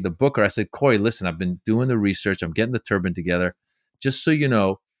Corey, the booker. I said, Corey, listen, I've been doing the research. I'm getting the turban together. Just so you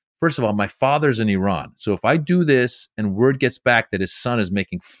know, first of all, my father's in Iran. So if I do this and word gets back that his son is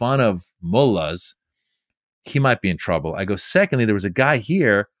making fun of mullahs, he might be in trouble. I go, secondly, there was a guy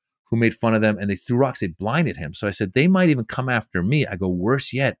here who made fun of them and they threw rocks. They blinded him. So I said, they might even come after me. I go,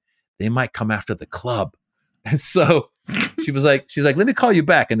 worse yet, they might come after the club. And so she's like, let me call you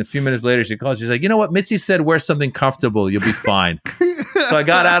back. And a few minutes later, she calls. She's like, you know what? Mitzi said, wear something comfortable. You'll be fine. So I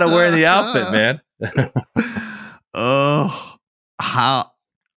got out of wearing the outfit, man. How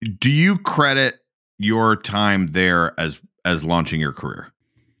do you credit your time there as launching your career?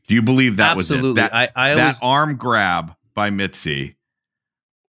 Do you believe that Absolutely. was it? That, I that always, arm grab by Mitzi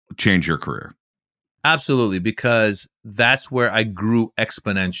changed your career? Absolutely, because that's where I grew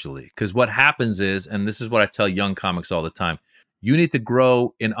exponentially. Because what happens is, and this is what I tell young comics all the time, you need to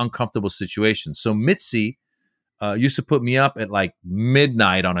grow in uncomfortable situations. So Mitzi used to put me up at like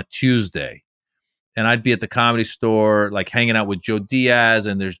midnight on a Tuesday. And I'd be at the Comedy Store, like hanging out with Joe Diaz,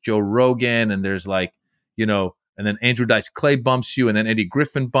 and there's Joe Rogan, and there's like, and then Andrew Dice Clay bumps you, and then Eddie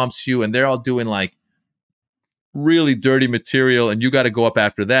Griffin bumps you, and they're all doing like really dirty material, and you got to go up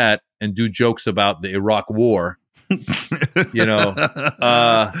after that and do jokes about the Iraq War,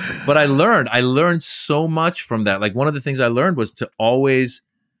 But I learned so much from that. Like one of the things I learned was to always,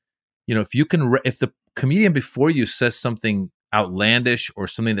 if the comedian before you says something outlandish or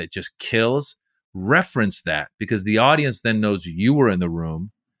something that just kills, reference that, because the audience then knows you were in the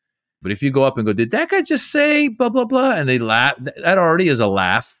room. But if you go up and go, did that guy just say blah, blah, blah? And they laugh, that already is a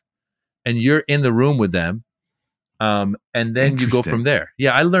laugh, and you're in the room with them. And then you go from there.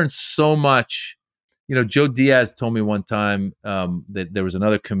 Yeah, I learned so much. Joe Diaz told me one time that there was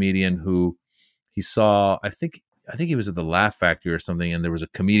another comedian who he saw, I think he was at the Laugh Factory or something, and there was a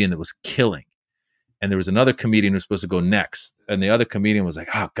comedian that was killing. And there was another comedian who was supposed to go next. And the other comedian was like,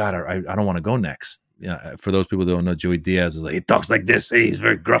 oh, God, I don't want to go next. For those people who don't know, Joey Diaz is like, he talks like this. He's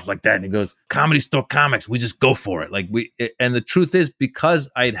very gruff like that. And he goes, Comedy Store comics, we just go for it. And the truth is, because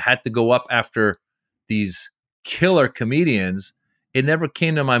I'd had to go up after these killer comedians, it never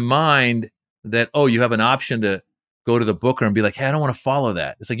came to my mind that, you have an option to go to the booker and be like, hey, I don't want to follow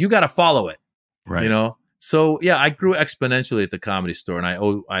that. It's like, you got to follow it. Right. So yeah, I grew exponentially at the Comedy Store, and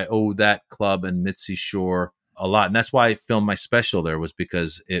I owe that club and Mitzi Shore a lot. And that's why I filmed my special there, was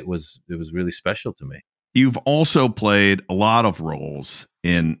because it was really special to me. You've also played a lot of roles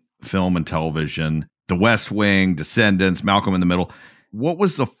in film and television, The West Wing, Descendants, Malcolm in the Middle. What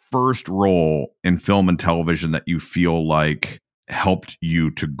was the first role in film and television that you feel like helped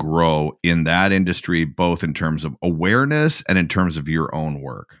you to grow in that industry, both in terms of awareness and in terms of your own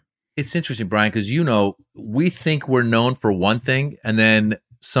work? It's interesting, Brian, because we think we're known for one thing, and then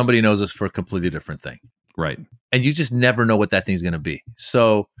somebody knows us for a completely different thing. Right. And you just never know what that thing's going to be.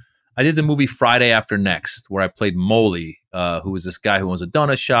 So I did the movie Friday After Next, where I played Moley, who was this guy who owns a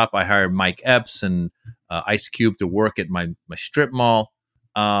donut shop. I hired Mike Epps and Ice Cube to work at my strip mall.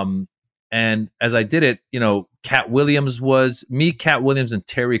 And as I did it, Cat Williams, and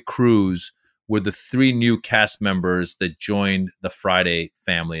Terry Crews were the 3 new cast members that joined the Friday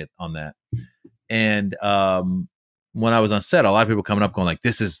family on that. And when I was on set, a lot of people coming up going like,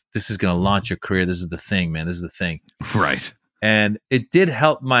 this is going to launch your career. This is the thing, man. This is the thing. Right. And it did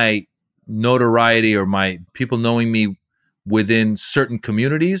help my notoriety or my people knowing me within certain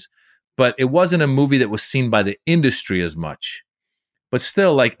communities, but it wasn't a movie that was seen by the industry as much. But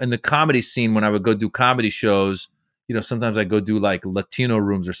still, like in the comedy scene, when I would go do comedy shows, sometimes I go do like Latino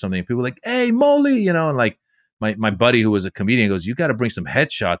rooms or something. People were like, hey, Molly, and like my buddy who was a comedian goes, you got to bring some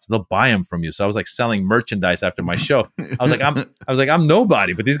headshots. They'll buy them from you. So I was like selling merchandise after my show. I was like, I'm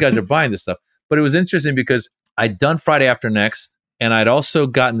nobody, but these guys are buying this stuff. But it was interesting because I'd done Friday After Next, and I'd also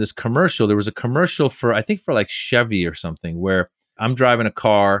gotten this commercial. There was a commercial for like Chevy or something, where I'm driving a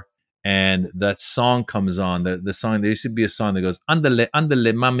car and that song comes on. The song, there used to be a song that goes, andale,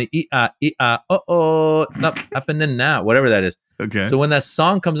 andale, mami, oh, not happening now, whatever that is. Okay. So when that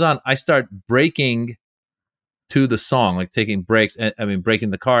song comes on, I start braking to the song, like taking breaks,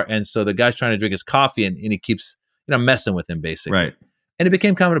 braking the car. And so the guy's trying to drink his coffee and he keeps, messing with him basically. Right. And it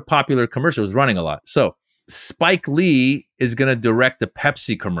became kind of a popular commercial. It was running a lot. So Spike Lee is going to direct a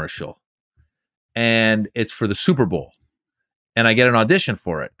Pepsi commercial, and it's for the Super Bowl. And I get an audition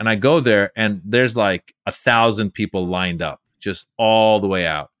for it. And I go there, and there's like 1,000 people lined up, just all the way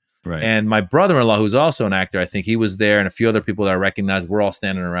out. Right. And my brother-in-law, who's also an actor, I think he was there, and a few other people that I recognize. We're all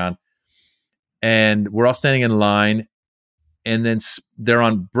standing around. And we're all standing in line. And then they're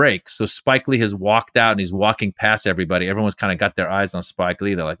on break. So Spike Lee has walked out, and he's walking past everybody. Everyone's kind of got their eyes on Spike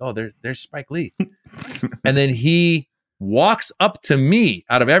Lee. They're like, oh, there's Spike Lee. And then he walks up to me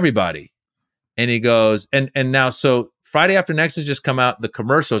out of everybody. And he goes, and now, so Friday After Next has just come out. The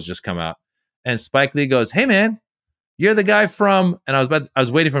commercials just come out. And Spike Lee goes, hey, man, you're the guy from, and I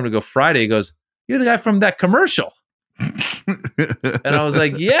was waiting for him to go Friday. He goes, you're the guy from that commercial. And I was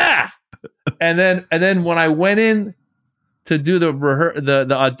like, yeah. And then when I went in to do the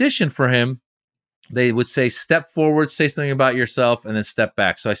audition for him, they would say, step forward, say something about yourself, and then step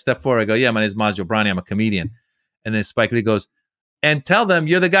back. So I step forward. I go, yeah, my name is Maz Jobrani. I'm a comedian. And then Spike Lee goes, and tell them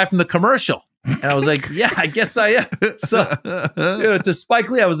you're the guy from the commercial. And I was like, yeah, I guess I am. So to Spike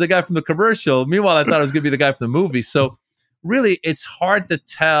Lee, I was the guy from the commercial. Meanwhile, I thought I was going to be the guy from the movie. So really, it's hard to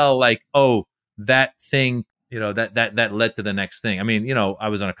tell, like, oh, that thing, that led to the next thing. I mean, I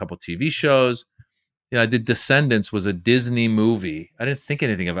was on a couple TV shows. I did Descendants, was a Disney movie. I didn't think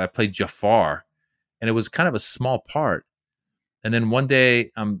anything of it. I played Jafar, and it was kind of a small part. And then one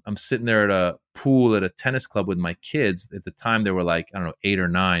day, I'm sitting there at a pool at a tennis club with my kids. At the time, they were like, I don't know, 8 or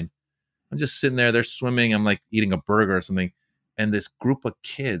 9. I'm just sitting there. They're swimming. I'm like eating a burger or something. And this group of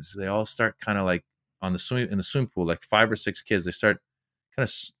kids, they all start kind of like in the swimming pool, like 5 or 6 kids. They start kind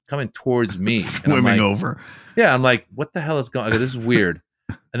of coming towards me. Swimming over. Yeah. I'm like, what the hell is going on? I go, this is weird.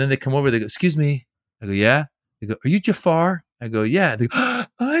 And then they come over. They go, excuse me. I go, yeah. They go, are you Jafar? I go, yeah. They go, oh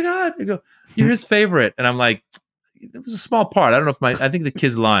my God. They go, you're his favorite. And I'm like, it was a small part. I don't know if I think the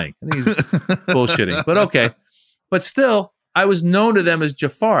kid's lying. I think he's bullshitting, but okay. But still, I was known to them as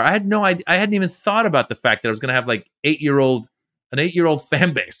Jafar. I had no idea. I hadn't even thought about the fact that I was going to have like an 8-year-old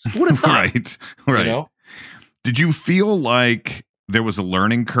fan base. Who would have thought? Right. Did you feel like there was a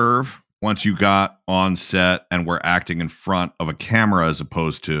learning curve once you got on set and were acting in front of a camera, as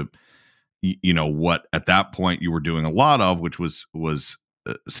opposed to, what at that point you were doing a lot of, which was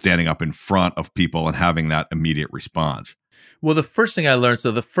standing up in front of people and having that immediate response? Well, the first thing I learned,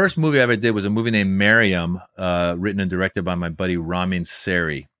 so the first movie I ever did was a movie named Mariam, written and directed by my buddy Ramin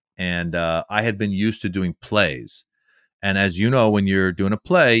Seri. And I had been used to doing plays. And as you know, when you're doing a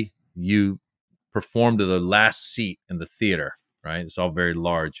play, you perform to the last seat in the theater, right? It's all very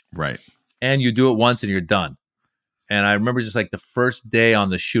large. Right. And you do it once and you're done. And I remember just like the first day on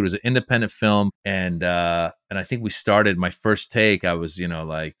the shoot, it was an independent film. And I think we started my first take. I was,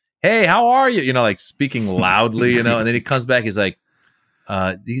 like, hey, how are you? Like speaking loudly, and then he comes back. He's like, you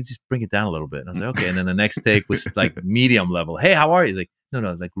can just bring it down a little bit. And I was like, okay. And then the next take was like medium level. Hey, how are you? He's like, no,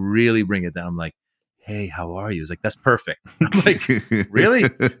 like really bring it down. I'm like, hey, how are you? He's like, that's perfect. I'm like, really?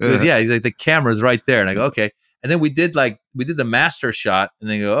 He goes, yeah. He's like, the camera's right there. And I go, okay. And then we did the master shot, and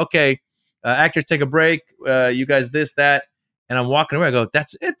they go, okay, actors take a break. You guys this, that. And I'm walking away. I go,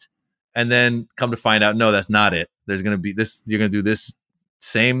 that's it. And then come to find out, no, that's not it. There's going to be this, you're going to do this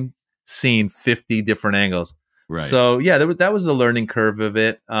same scene, 50 different angles. Right. So yeah, that was the learning curve of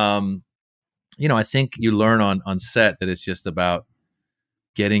it. I think you learn on set that it's just about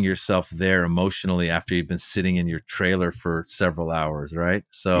getting yourself there emotionally after you've been sitting in your trailer for several hours, right?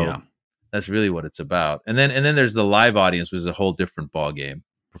 So that's really what it's about. And then there's the live audience, which is a whole different ball game.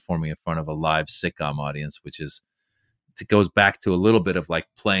 performing in front of a live sitcom audience, it goes back to a little bit of like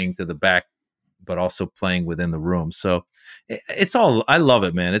playing to the back, but also playing within the room. So it's all, I love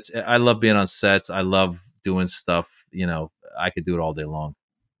it, man. I love being on sets. I love doing stuff, I could do it all day long.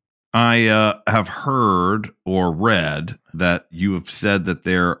 I have heard or read that you have said that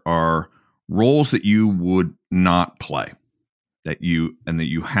there are roles that you would not play that you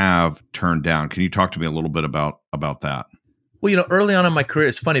have turned down. Can you talk to me a little bit about that? Well, early on in my career,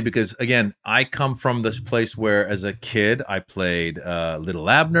 it's funny because, again, I come from this place where as a kid, I played Little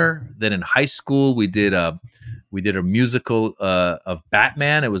Abner. Then in high school, we did a musical of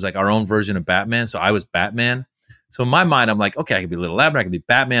Batman. It was like our own version of Batman. So I was Batman. So in my mind, I'm like, okay, I could be Little Abner, I could be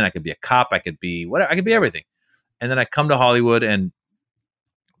Batman, I could be a cop, I could be whatever, I could be everything. And then I come to Hollywood, and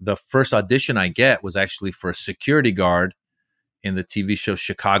the first audition I get was actually for a security guard in the TV show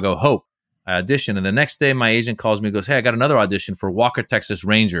Chicago Hope. I auditioned, and the next day my agent calls me and goes, hey, I got another audition for Walker, Texas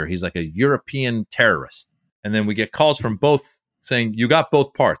Ranger. He's like a European terrorist. And then we get calls from both saying, you got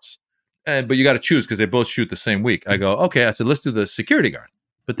both parts, but you got to choose because they both shoot the same week. I go, okay. I said, let's do the security guard.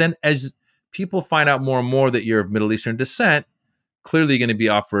 But then as people find out more and more that you're of Middle Eastern descent, clearly you're going to be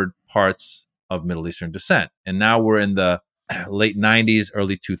offered parts of Middle Eastern descent. And now we're in the late 90s,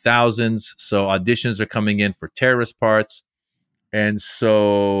 early 2000s. So auditions are coming in for terrorist parts. And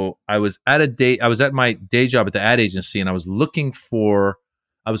so I was at my day job at the ad agency, and I was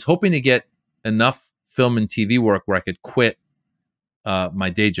hoping to get enough film and TV work where I could quit my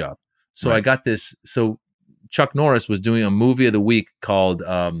day job. So right. I got this. So Chuck Norris was doing a movie of the week called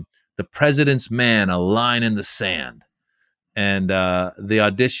The President's Man, A Line in the Sand. And the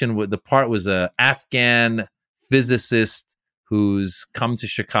audition, the part was an Afghan physicist who's come to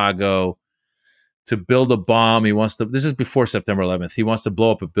Chicago to build a bomb. This is before September 11th. He wants to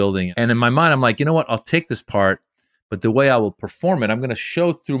blow up a building. And in my mind, I'm like, you know what? I'll take this part, but the way I will perform it, I'm going to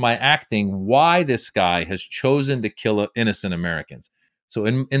show through my acting why this guy has chosen to kill innocent Americans. So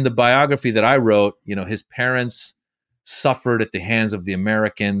in the biography that I wrote, his parents suffered at the hands of the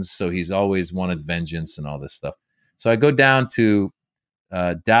Americans, so he's always wanted vengeance and all this stuff. So I go down to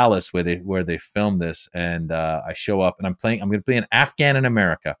Dallas where they filmed this, and I show up, and I'm going to play an Afghan in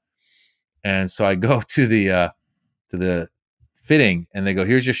America. And so I go to the fitting, and they go,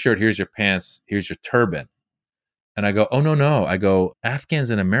 here's your shirt, here's your pants, here's your turban. And I go, oh, no. I go, Afghans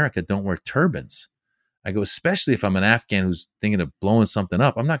in America don't wear turbans. I go, especially if I'm an Afghan who's thinking of blowing something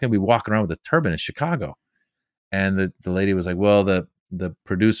up. I'm not going to be walking around with a turban in Chicago. And the lady was like, well, the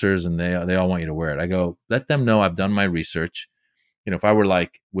producers and they all want you to wear it. I go, let them know I've done my research. If I were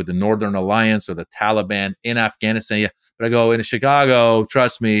like with the Northern Alliance or the Taliban in Afghanistan, yeah. But I go, in Chicago,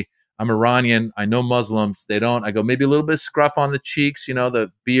 trust me, I'm Iranian. I know Muslims. They don't. I go, maybe a little bit of scruff on the cheeks,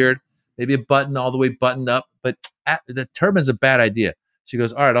 the beard, maybe a button all the way buttoned up. But the turban's a bad idea. She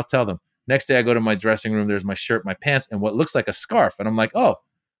goes, all right, I'll tell them. Next day I go to my dressing room. There's my shirt, my pants, and what looks like a scarf. And I'm like, oh,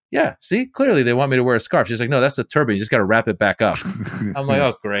 yeah, see, clearly they want me to wear a scarf. She's like, no, that's the turban. You just got to wrap it back up. I'm like,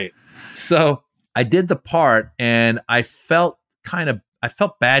 oh, great. So I did the part, and I felt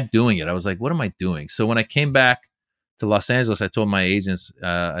bad doing it. I was like, what am I doing? So when I came back to Los Angeles, I told my agents,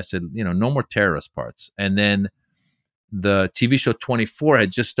 I said, no more terrorist parts. And then the TV show 24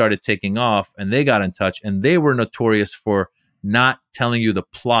 had just started taking off, and they got in touch, and they were notorious for not telling you the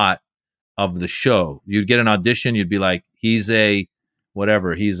plot of the show. You'd get an audition, you'd be like, he's a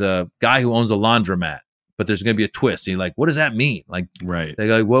guy who owns a laundromat, but there's going to be a twist. And you're like, what does that mean? Like, right. They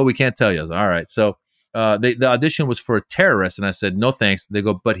go, well, we can't tell you. I was like, all right. So the audition was for a terrorist, and I said, no, thanks. They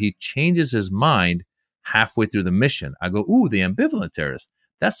go, but he changes his mind halfway through the mission. I go, ooh, the ambivalent terrorist.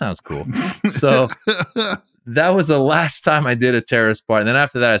 That sounds cool. So that was the last time I did a terrorist part. And then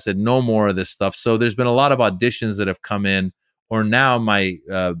after that, I said, no more of this stuff. So there's been a lot of auditions that have come in, or now my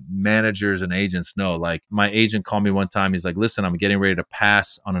managers and agents know. Like, my agent called me one time. He's like, listen, I'm getting ready to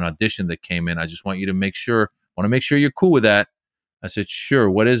pass on an audition that came in. I just want you to make sure you're cool with that. I said, sure.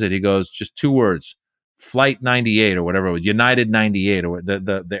 What is it? He goes, just 2 words, Flight 98 or whatever it was, United 98 or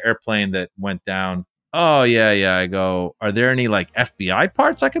the airplane that went down. Oh, yeah. I go, are there any like FBI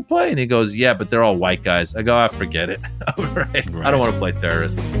parts I could play? And he goes, yeah, but they're all white guys. I go, forget it. Right. I don't want to play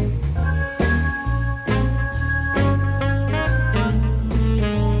terrorist.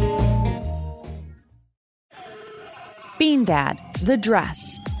 Bean Dad, The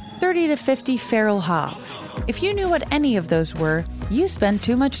Dress, 30 to 50 Feral Hogs. If you knew what any of those were, you spend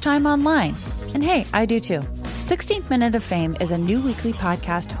too much time online. And hey, I do too. 16th Minute of Fame is a new weekly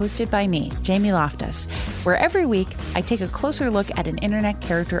podcast hosted by me, Jamie Loftus, where every week I take a closer look at an internet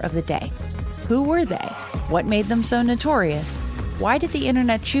character of the day. Who were they? What made them so notorious? Why did the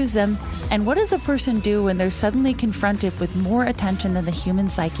internet choose them? And what does a person do when they're suddenly confronted with more attention than the human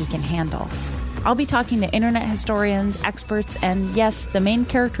psyche can handle? I'll be talking to internet historians, experts, and yes, the main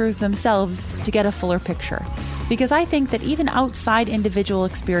characters themselves to get a fuller picture. Because I think that even outside individual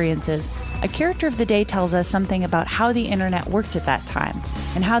experiences, a character of the day tells us something about how the internet worked at that time,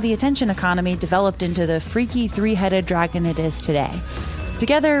 and how the attention economy developed into the freaky three-headed dragon it is today.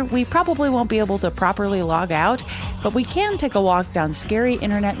 Together, we probably won't be able to properly log out, but we can take a walk down scary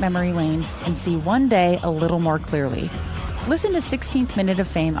internet memory lane and see one day a little more clearly. Listen to 16th Minute of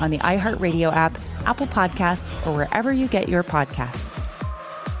Fame on the iHeartRadio app, Apple Podcasts, or wherever you get your podcasts.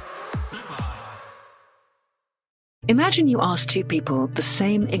 Imagine you ask two people the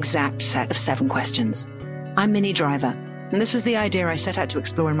same exact set of 7 questions. I'm Minnie Driver, and this was the idea I set out to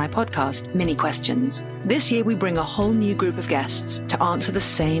explore in my podcast, Mini Questions. This year, we bring a whole new group of guests to answer the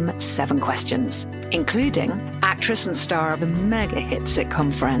same 7 questions, including actress and star of the mega hit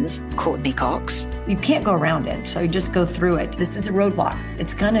sitcom Friends, Courtney Cox. You can't go around it, so you just go through it. This is a roadblock.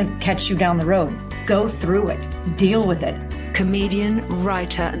 It's going to catch you down the road. Go through it. Deal with it. Comedian,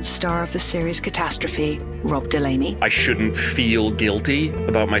 writer, and star of the series Catastrophe, Rob Delaney. I shouldn't feel guilty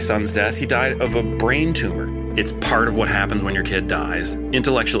about my son's death. He died of a brain tumor. It's part of what happens when your kid dies.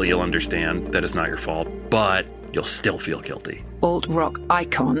 Intellectually, you'll understand that it's not your fault, but you'll still feel guilty. Alt-rock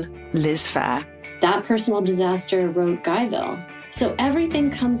icon, Liz Phair. That personal disaster wrote Guyville. So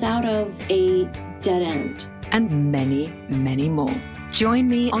everything comes out of a dead end. And many, many more. Join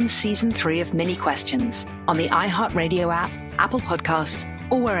me on Season 3 of Mini Questions on the iHeartRadio app, Apple Podcasts,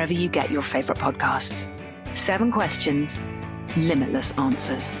 or wherever you get your favorite podcasts. 7 questions, limitless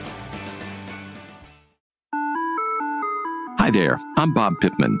answers. Hi there, I'm Bob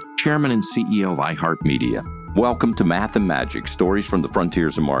Pittman, Chairman and CEO of iHeartMedia. Welcome to Math and Magic, Stories from the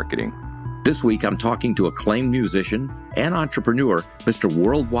Frontiers of Marketing. This week, I'm talking to acclaimed musician and entrepreneur, Mr.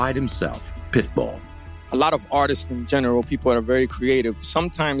 Worldwide himself, Pitbull. A lot of artists in general, people that are very creative,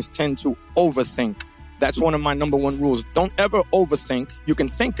 sometimes tend to overthink. That's one of my number 1 rules. Don't ever overthink. You can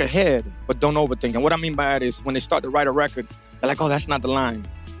think ahead, but don't overthink. And what I mean by that is when they start to write a record, they're like, oh, that's not the line.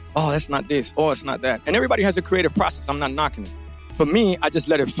 Oh, that's not this. Oh, it's not that. And everybody has a creative process. I'm not knocking it. For me, I just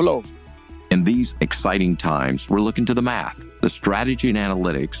let it flow. In these exciting times, we're looking to the math, the strategy and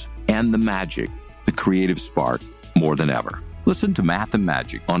analytics, and the magic, the creative spark, more than ever. Listen to Math and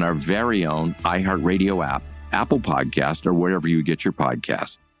Magic on our very own iHeartRadio app, Apple Podcast, or wherever you get your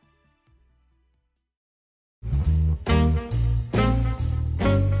podcasts.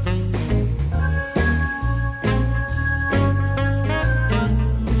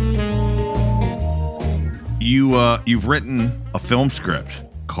 You've written a film script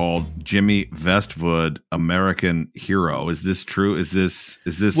called Jimmy Westwood, American Hero. Is this true? Is this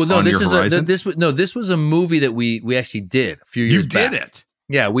well, no, on this your is horizon? This was a movie that we actually did a few years back. You did it?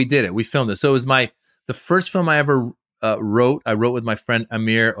 Yeah, we did it. We filmed it. So it was the first film I ever wrote. I wrote with my friend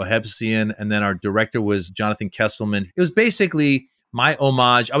Amir Ohebsian, and then our director was Jonathan Kesselman. It was basically my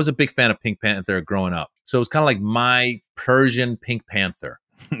homage. I was a big fan of Pink Panther growing up. So it was kind of like my Persian Pink Panther.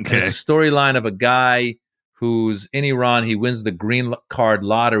 Okay. And it's a storyline of a guy who's in Iran. He wins the green card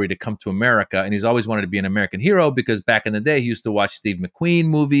lottery to come to America, and he's always wanted to be an American hero because back in the day, he used to watch Steve McQueen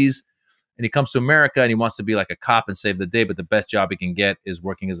movies, and he comes to America, and he wants to be like a cop and save the day, but the best job he can get is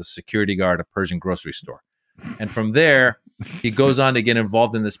working as a security guard at a Persian grocery store. And from there, he goes on to get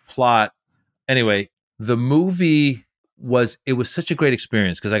involved in this plot. Anyway, the movie was such a great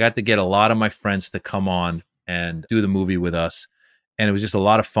experience because I got to get a lot of my friends to come on and do the movie with us. And it was just a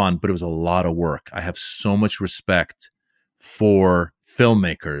lot of fun, but it was a lot of work. I have so much respect for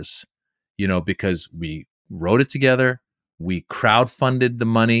filmmakers, because we wrote it together. We crowdfunded the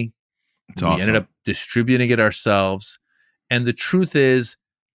money. It's we awesome. ended up distributing it ourselves. And the truth is,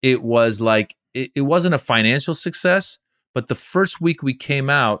 it was like, it wasn't a financial success, but the first week we came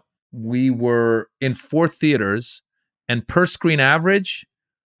out, we were in 4 theaters, and per screen average,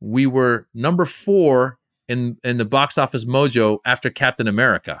 we were number 4 in the box office mojo after Captain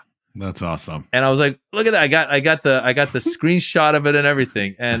America. That's awesome. And I was like, look at that. I got the screenshot of it and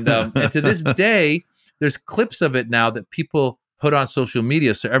everything. And and to this day, there's clips of it now that people put on social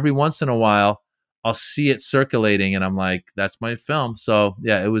media. So every once in a while, I'll see it circulating and I'm like, that's my film. So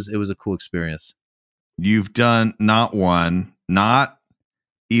yeah, it was a cool experience. You've done not 1, not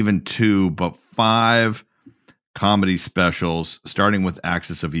even 2, but 5 comedy specials, starting with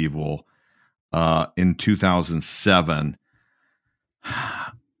Axis of Evil in 2007.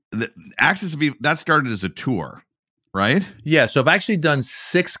 The Axis of Evil, that started as a tour, right? Yeah, so I've actually done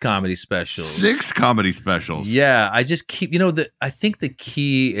 6 comedy specials. 6 comedy specials. Yeah, I just keep, I think the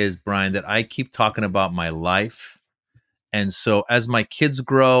key is, Brian, that I keep talking about my life And so as my kids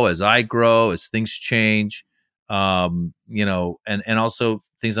grow, as I grow, as things change, you know, and also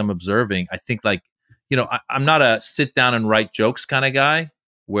things I'm observing, I think like, you know, I'm not a sit down and write jokes kind of guy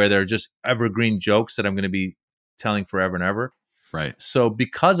where they're just evergreen jokes that I'm going to be telling forever and ever. Right. So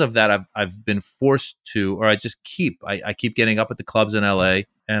because of that, I've been forced to, or I keep getting up at the clubs in LA,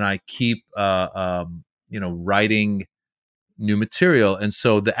 and I keep, you know, writing new material. And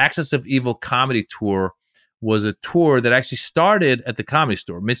so the Axis of Evil comedy tour was a tour that actually started at the Comedy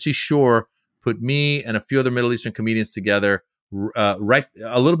Store. Mitzi Shore put me and a few other Middle Eastern comedians together right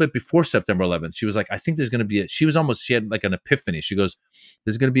a little bit before September 11th. She was like, I think there's going to be she had like an epiphany. She goes,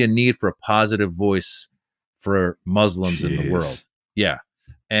 there's going to be a need for a positive voice for Muslims in the world. Yeah.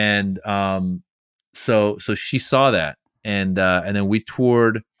 And so she saw that, and then we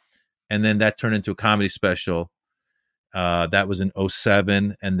toured, and then that turned into a comedy special. That was in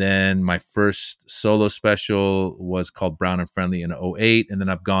 2007. And then my first solo special was called Brown and Friendly in 2008. And then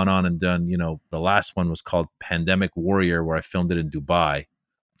I've gone on and done, you know, the last one was called Pandemic Warrior, where I filmed it in Dubai.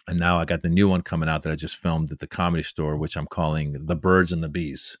 And now I got the new one coming out that I just filmed at the Comedy Store, which I'm calling The Birds and the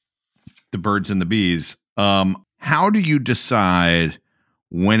Bees. The Birds and the Bees. How do you decide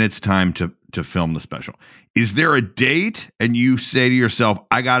when it's time to film the special? Is there a date and you say to yourself,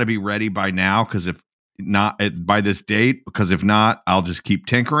 I got to be ready by now, because if not by this date, because if not, I'll just keep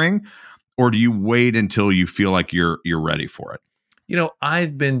tinkering? Or do you wait until you feel like you're ready for it? You know,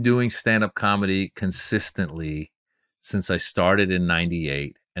 I've been doing stand-up comedy consistently since I started in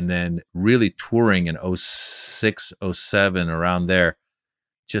 98, and then really touring in 06, 07, around there,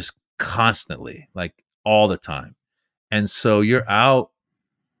 just constantly, like all the time. And so you're out,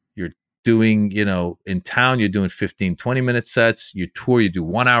 you're doing, you know, in town, you're doing 15, 20-minute sets. You tour, you do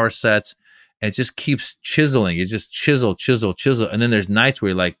 1-hour sets. And it just keeps chiseling. You just chisel. And then there's nights where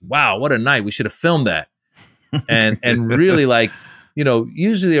you're like, wow, what a night. We should have filmed that. And really, like, you know,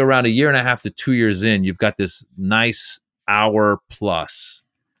 usually around 1.5 to 2 years in, you've got this nice hour plus.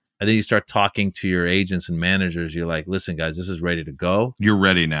 And then you start talking to your agents and managers. You're like, listen, guys, this is ready to go. You're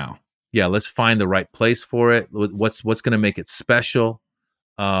ready now. Yeah, let's find the right place for it. What's going to make it special?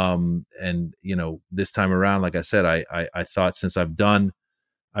 And, you know, this time around, like I said, I thought, since I've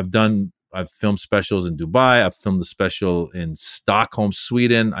filmed specials in Dubai. I've filmed the special in Stockholm,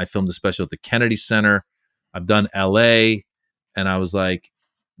 Sweden. I filmed the special at the Kennedy Center. I've done LA. And I was like,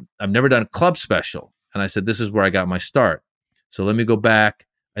 I've never done a club special. And I said, this is where I got my start. So let me go back.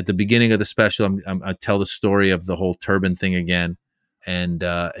 At the beginning of the special, I tell the story of the whole turban thing again. And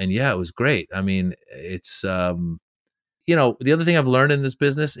yeah, it was great. I mean, it's, you know, the other thing I've learned in this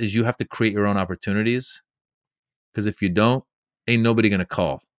business is you have to create your own opportunities. Because if you don't, ain't nobody going to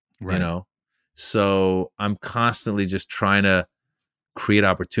call. Right. You know, so I'm constantly just trying to create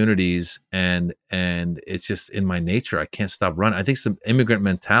opportunities, and it's just in my nature. I can't stop running. I think some immigrant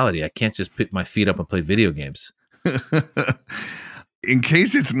mentality. I can't just put my feet up and play video games. In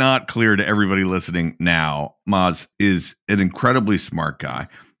case it's not clear to everybody listening now, Maz is an incredibly smart guy.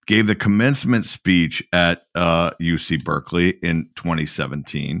 Gave the commencement speech at UC Berkeley in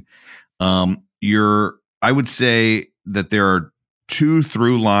 2017. I would say that there are two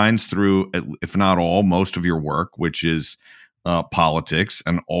through lines through, if not all, most of your work, which is politics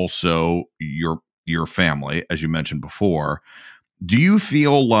and also your family, as you mentioned before. Do you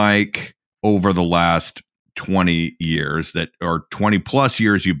feel like over the last 20 years or 20 plus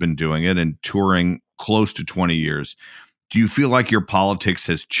years you've been doing it and touring close to 20 years, do you feel like your politics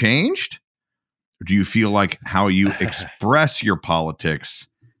has changed? Or do you feel like how you express your politics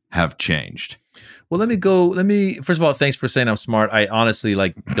have changed? Well, first of all, thanks for saying I'm smart. I honestly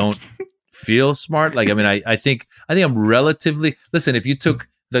don't feel smart. I mean, I think I'm relatively, listen, if you took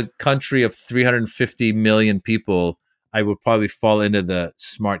the country of 350 million people, I would probably fall into the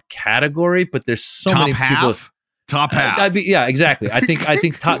smart category, but there's so many people. Top half. Yeah, exactly. I think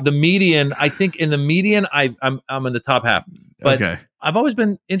the median, in the median, I'm in the top half, but okay. I've always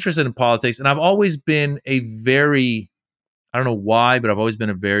been interested in politics, and I've always been I don't know why, but I've always been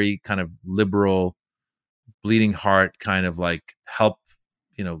a very kind of liberal, bleeding heart kind of like help,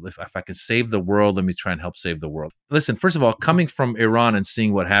 you know, if I can save the world, let me try and help save the world. Listen, first of all, coming from Iran and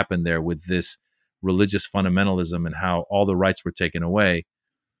seeing what happened there with this religious fundamentalism and how all the rights were taken away.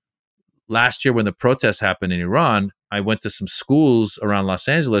 Last year when the protests happened in Iran, I went to some schools around Los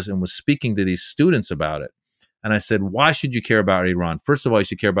Angeles and was speaking to these students about it. And I said, why should you care about Iran? First of all, you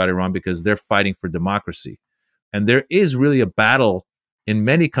should care about Iran because they're fighting for democracy. And there is really a battle in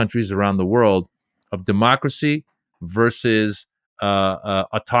many countries around the world of democracy versus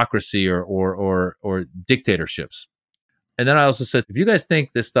autocracy or dictatorships. And then I also said, if you guys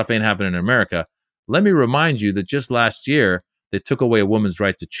think this stuff ain't happening in America, let me remind you that just last year, they took away a woman's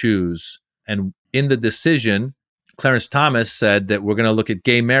right to choose. And in the decision, Clarence Thomas said that we're going to look at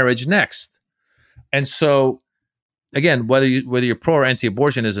gay marriage next. And so, again, whether you're pro or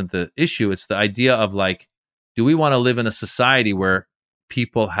anti-abortion isn't the issue. It's the idea of like, do we want to live in a society where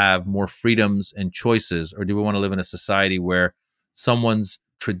people have more freedoms and choices, or do we want to live in a society where someone's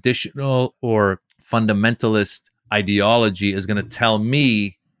traditional or fundamentalist ideology is going to tell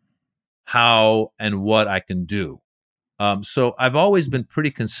me how and what I can do? So I've always been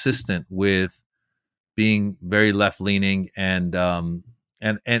pretty consistent with being very left-leaning, and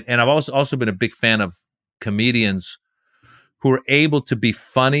I've also been a big fan of comedians who are able to be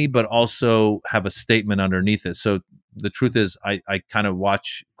funny but also have a statement underneath it. So the truth is, I kind of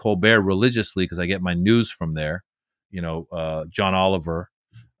watch Colbert religiously because I get my news from there. John Oliver.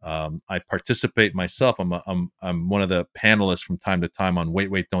 I participate myself. I'm one of the panelists from time to time on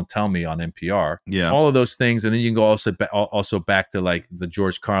Wait, Don't Tell Me on NPR. Yeah, all of those things, and then you can go also back to like the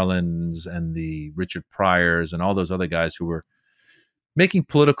George Carlins and the Richard Pryors and all those other guys who were making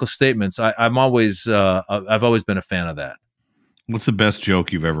political statements. I've always been a fan of that. What's the best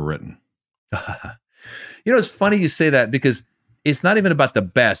joke you've ever written? It's funny you say that because it's not even about the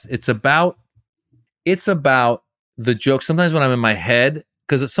best. It's about the joke. Sometimes when I'm in my head,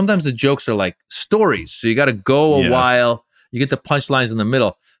 because sometimes the jokes are like stories. So you got to go a while. You get the punchlines in the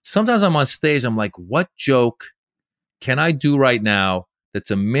middle. Sometimes I'm on stage. I'm like, what joke can I do right now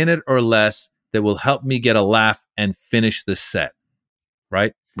that's a minute or less that will help me get a laugh and finish the set?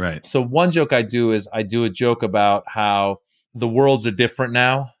 Right. So one joke I do is I do a joke about how the worlds are different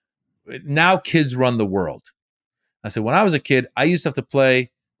now. Now kids run the world. I said, when I was a kid, I used to have to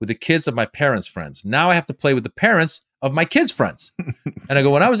play with the kids of my parents' friends. Now I have to play with the parents of my kids' friends. And I go,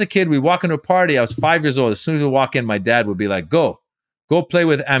 when I was a kid, we walk into a party. I was 5 years old. As soon as we walk in, my dad would be like, go play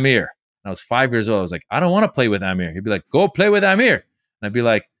with Amir. And I was 5 years old. I was like, I don't want to play with Amir. He'd be like, go play with Amir. And I'd be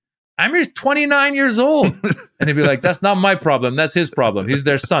like, Amir's 29 years old. And he'd be like, that's not my problem. That's his problem. He's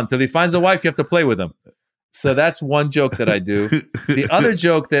their son. Till he finds a wife, you have to play with him. So that's one joke that I do. The other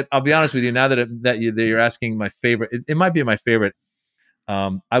joke that I'll be honest with you, now that you're asking my favorite, it might be my favorite.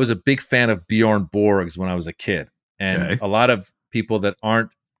 I was a big fan of Bjorn Borg's when I was a kid. And a lot of people that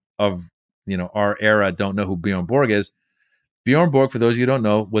aren't of our era don't know who Bjorn Borg is. Bjorn Borg, for those of you who don't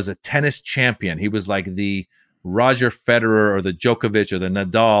know, was a tennis champion. He was like the Roger Federer or the Djokovic or the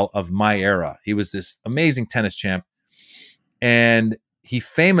Nadal of my era. He was this amazing tennis champ. And he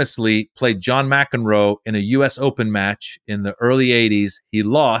famously played John McEnroe in a U.S. Open match in the early 80s. He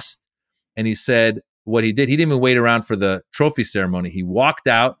lost, and he said what he did, he didn't even wait around for the trophy ceremony. He walked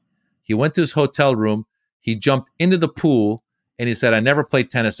out, he went to his hotel room, he jumped into the pool, and he said, I never played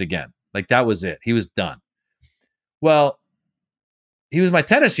tennis again. Like, that was it. He was done. Well, he was my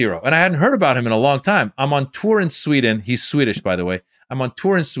tennis hero, and I hadn't heard about him in a long time. I'm on tour in Sweden. He's Swedish, by the way. I'm on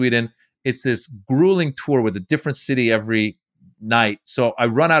tour in Sweden. It's this grueling tour with a different city every night. So I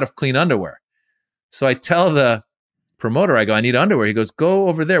run out of clean underwear. So I tell the promoter, I go, I need underwear. He goes, go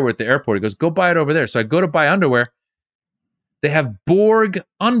over there. We're at the airport. He goes, go buy it over there. So I go to buy underwear. They have Borg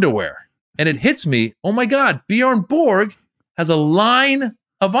underwear. And it hits me, oh my God, Bjorn Borg has a line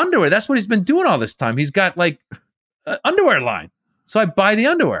of underwear. That's what he's been doing all this time. He's got like an underwear line. So I buy the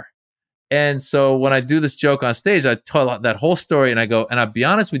underwear. And so when I do this joke on stage, I tell that whole story and I go, and I'll be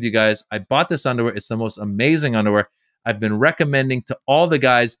honest with you guys, I bought this underwear. It's the most amazing underwear. I've been recommending to all the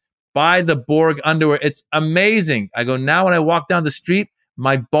guys, buy the Borg underwear. It's amazing. I go, now when I walk down the street,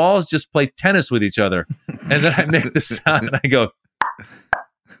 my balls just play tennis with each other. And then I make the sound and I go,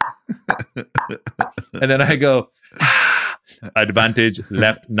 and then I go, advantage,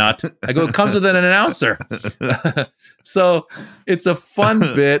 left nut. I go, it comes with an announcer. So it's a fun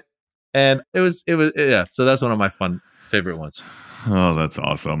bit. And it was, yeah. So that's one of my favorite ones. Oh, that's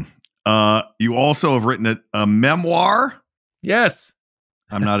awesome. You also have written a memoir. Yes.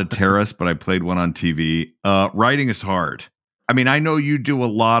 I'm not a terrorist, but I played one on TV. Writing is hard. I mean, I know you do a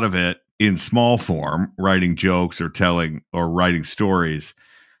lot of it in small form, writing jokes or telling or writing stories.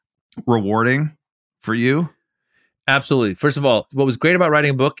 Rewarding for you? Absolutely. First of all, what was great about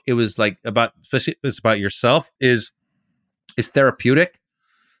writing a book, it was like especially it's about yourself, is therapeutic.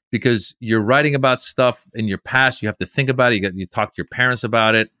 Because you're writing about stuff in your past, you have to think about it. You talk to your parents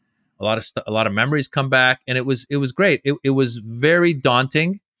about it. A lot of memories come back, and it was great. It was very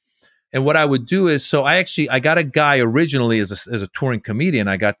daunting. And what I would do is, so I got a guy originally as a touring comedian.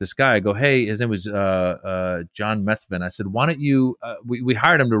 I got this guy. I go, hey, his name was John Methvin. I said, why don't you? We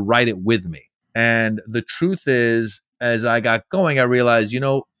hired him to write it with me. And the truth is, as I got going, I realized,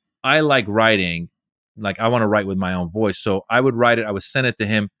 I like writing. Like I want to write with my own voice. So I would write it. I would send it to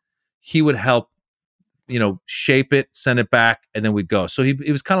him. He would help shape it, send it back, and then we'd go. So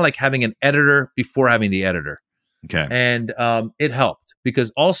it was kind of like having an editor before having the editor. Okay. And it helped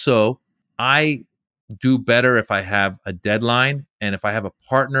because also I do better if I have a deadline and if I have a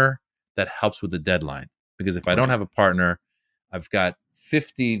partner that helps with the deadline. Because if I don't have a partner, I've got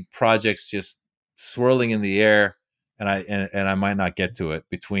 50 projects just swirling in the air, and I might not get to it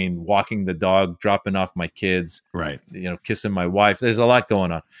between walking the dog, dropping off my kids, kissing my wife. There's a lot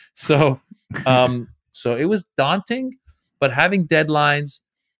going on. So so it was daunting, but having deadlines,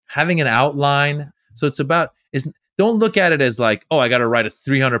 having an outline. So it's about don't look at it as like, oh, I got to write a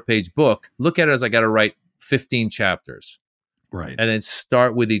 300-page book. Look at it as I got to write 15 chapters. Right. And then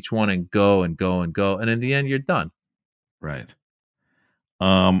start with each one and go and go and go. And in the end, you're done. Right.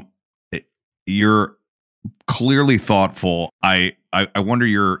 You're clearly thoughtful. I wonder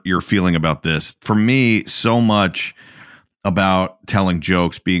your feeling about this. For me, so much about telling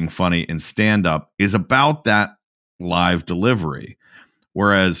jokes, being funny in stand-up is about that live delivery.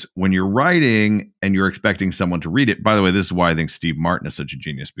 Whereas when you're writing and you're expecting someone to read it, by the way, this is why I think Steve Martin is such a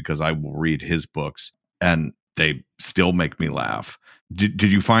genius, because I will read his books and they still make me laugh. Did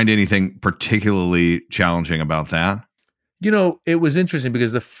you find anything particularly challenging about that? It was interesting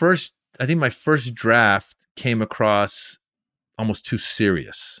because I think my first draft came across almost too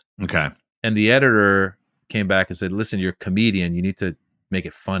serious. Okay. And the editor came back and said, listen, you're a comedian. You need to make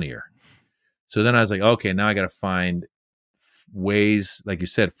it funnier. So then I was like, okay, now I got to find ways, like you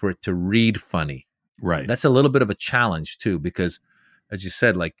said, for it to read funny. Right. That's a little bit of a challenge too, because as you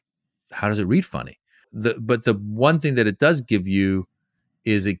said, like, how does it read funny? But the one thing that it does give you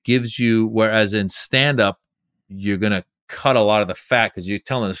is it gives you, whereas in stand-up, you're going to cut a lot of the fat because you're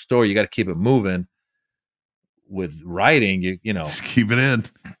telling a story, you got to keep it moving. With writing, you know, just keep it in.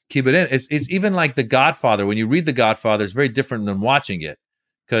 Keep it in. It's even like The Godfather. When you read The Godfather, it's very different than watching it.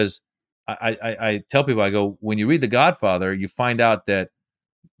 Because I tell people, I go, when you read The Godfather, you find out that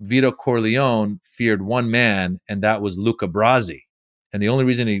Vito Corleone feared one man, and that was Luca Brasi. And the only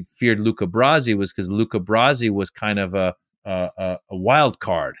reason he feared Luca Brasi was because Luca Brasi was kind of a wild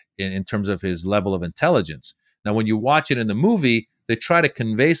card in terms of his level of intelligence. Now, when you watch it in the movie, they try to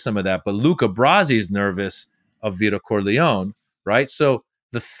convey some of that, but Luca Brasi's nervous of Vito Corleone, right? So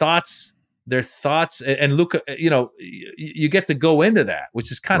their thoughts, and Luca, you get to go into that,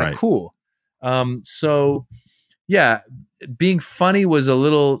 which is kind of cool. So yeah, being funny was a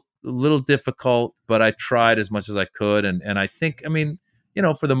little difficult, but I tried as much as I could. And I think,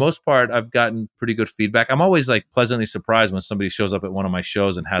 for the most part, I've gotten pretty good feedback. I'm always like pleasantly surprised when somebody shows up at one of my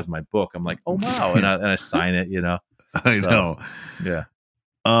shows and has my book. I'm like, oh wow. And I sign it, I know. Yeah.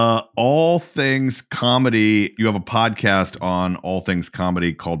 All Things Comedy. You have a podcast on All Things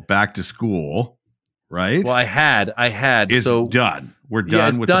Comedy called Back to School, right? Well, I had. It's done. We're done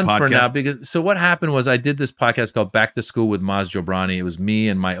it's with done the podcast for now. So what happened was I did this podcast called Back to School with Maz Jobrani. It was me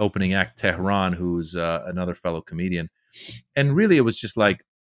and my opening act, Tehran, who's another fellow comedian. And really, it was just like,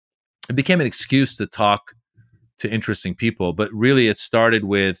 it became an excuse to talk to interesting people. But really, it started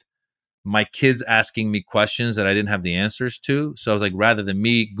with my kids asking me questions that I didn't have the answers to. So I was like, rather than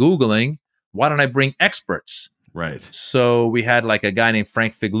me Googling, why don't I bring experts? Right. So we had like a guy named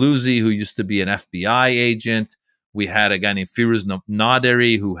Frank Figluzzi, who used to be an FBI agent. We had a guy named Firuz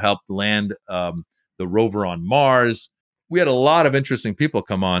Naderi, who helped land the rover on Mars. We had a lot of interesting people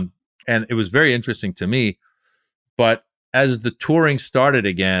come on, and it was very interesting to me. But as the touring started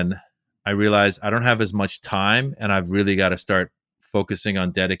again, I realized I don't have as much time, and I've really got to start focusing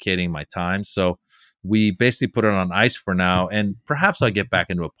on dedicating my time. So we basically put it on ice for now, and perhaps I'll get back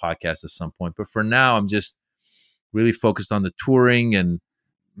into a podcast at some point. But for now, I'm just really focused on the touring and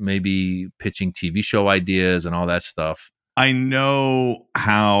maybe pitching TV show ideas and all that stuff. I know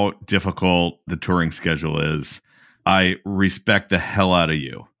how difficult the touring schedule is. I respect the hell out of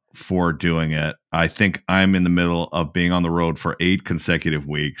you for doing it. I think I'm in the middle of being on the road for 8 consecutive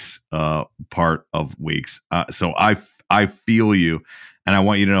weeks, part of weeks. So I feel you, and I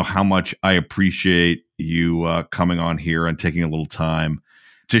want you to know how much I appreciate you coming on here and taking a little time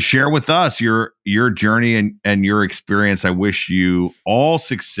to share with us your journey and your experience. I wish you all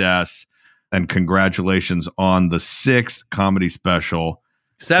success and congratulations on the 6th comedy special.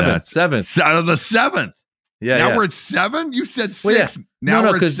 Seventh. The 7th. Yeah. Now yeah. we're at 7. You said 6. Well, yeah. Now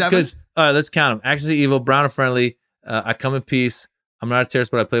we're at 7. Let's count them. Axis of Evil, Brown and Friendly, I Come in Peace, I'm Not a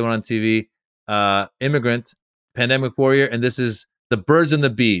Terrorist, but I Play One on TV, Immigrant, Pandemic Warrior, and this is The Birds and the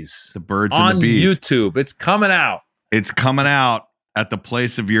Bees. The Birds and the Bees. On YouTube. It's coming out. It's coming out at the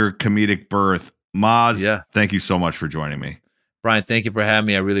place of your comedic birth. Maz, thank you so much for joining me. Brian, thank you for having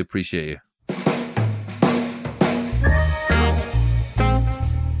me. I really appreciate you.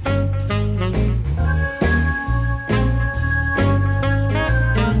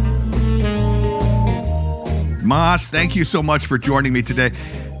 Maz, thank you so much for joining me today.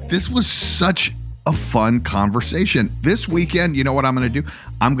 This was such a fun conversation. This weekend, you know what I'm going to do?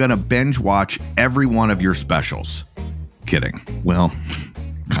 I'm going to binge watch every one of your specials. Kidding. Well,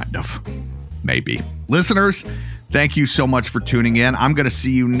 kind of. Maybe. Listeners, thank you so much for tuning in. I'm going to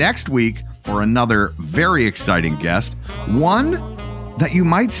see you next week for another very exciting guest. One that you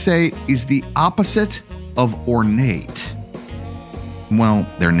might say is the opposite of ornate. Well,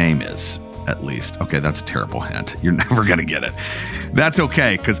 their name is, at least. Okay, that's a terrible hint. You're never going to get it. That's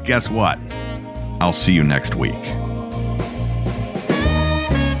okay, because guess what? I'll see you next week.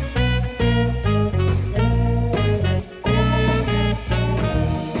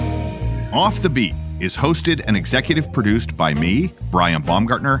 Off the Beat is hosted and executive produced by me, Brian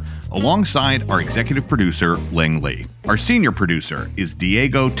Baumgartner, alongside our executive producer, Ling Lee. Our senior producer is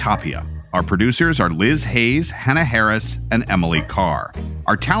Diego Tapia. Our producers are Liz Hayes, Hannah Harris, and Emily Carr.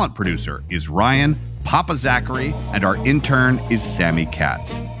 Our talent producer is Ryan Papa Zachary, and our intern is Sammy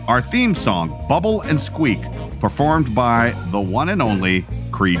Katz. Our theme song, Bubble and Squeak, performed by the one and only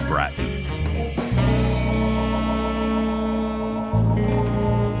Creed Bratton.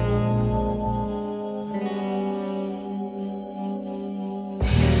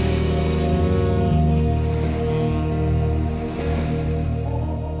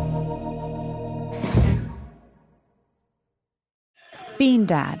 Bean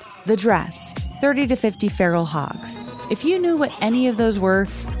Dad, The Dress, 30 to 50 Feral Hogs. If you knew what any of those were,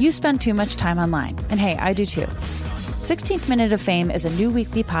 you spend too much time online. And hey, I do too. 16th Minute of Fame is a new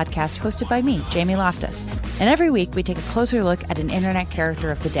weekly podcast hosted by me, Jamie Loftus. And every week we take a closer look at an internet character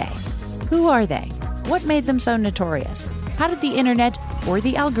of the day. Who are they? What made them so notorious? How did the internet or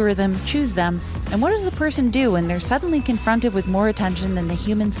the algorithm choose them? And what does a person do when they're suddenly confronted with more attention than the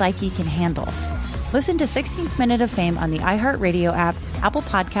human psyche can handle? Listen to 16th Minute of Fame on the iHeartRadio app, Apple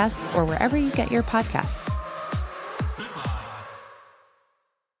Podcasts, or wherever you get your podcasts.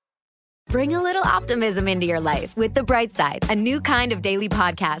 Bring a little optimism into your life with The Bright Side, a new kind of daily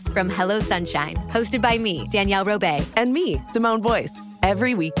podcast from Hello Sunshine, hosted by me, Danielle Robay. And me, Simone Boyce.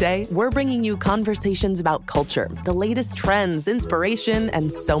 Every weekday, we're bringing you conversations about culture, the latest trends, inspiration,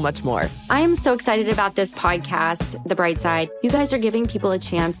 and so much more. I am so excited about this podcast, The Bright Side. You guys are giving people a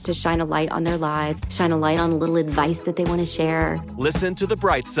chance to shine a light on their lives, shine a light on a little advice that they want to share. Listen to The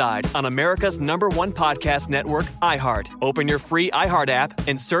Bright Side on America's #1 podcast network, iHeart. Open your free iHeart app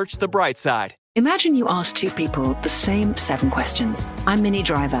and search The Bright Side. Imagine you ask two people the same 7 questions. I'm Minnie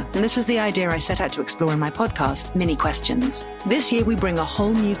Driver, and this was the idea I set out to explore in my podcast, Mini Questions. This year, we bring a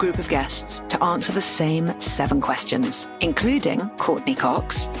whole new group of guests to answer the same 7 questions, including Courtney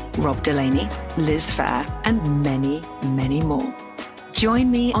Cox, Rob Delaney, Liz Fair, and many, many more. Join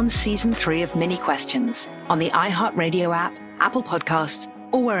me on Season 3 of Mini Questions on the iHeartRadio app, Apple Podcasts,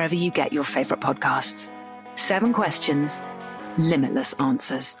 or wherever you get your favorite podcasts. 7 questions, limitless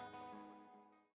answers.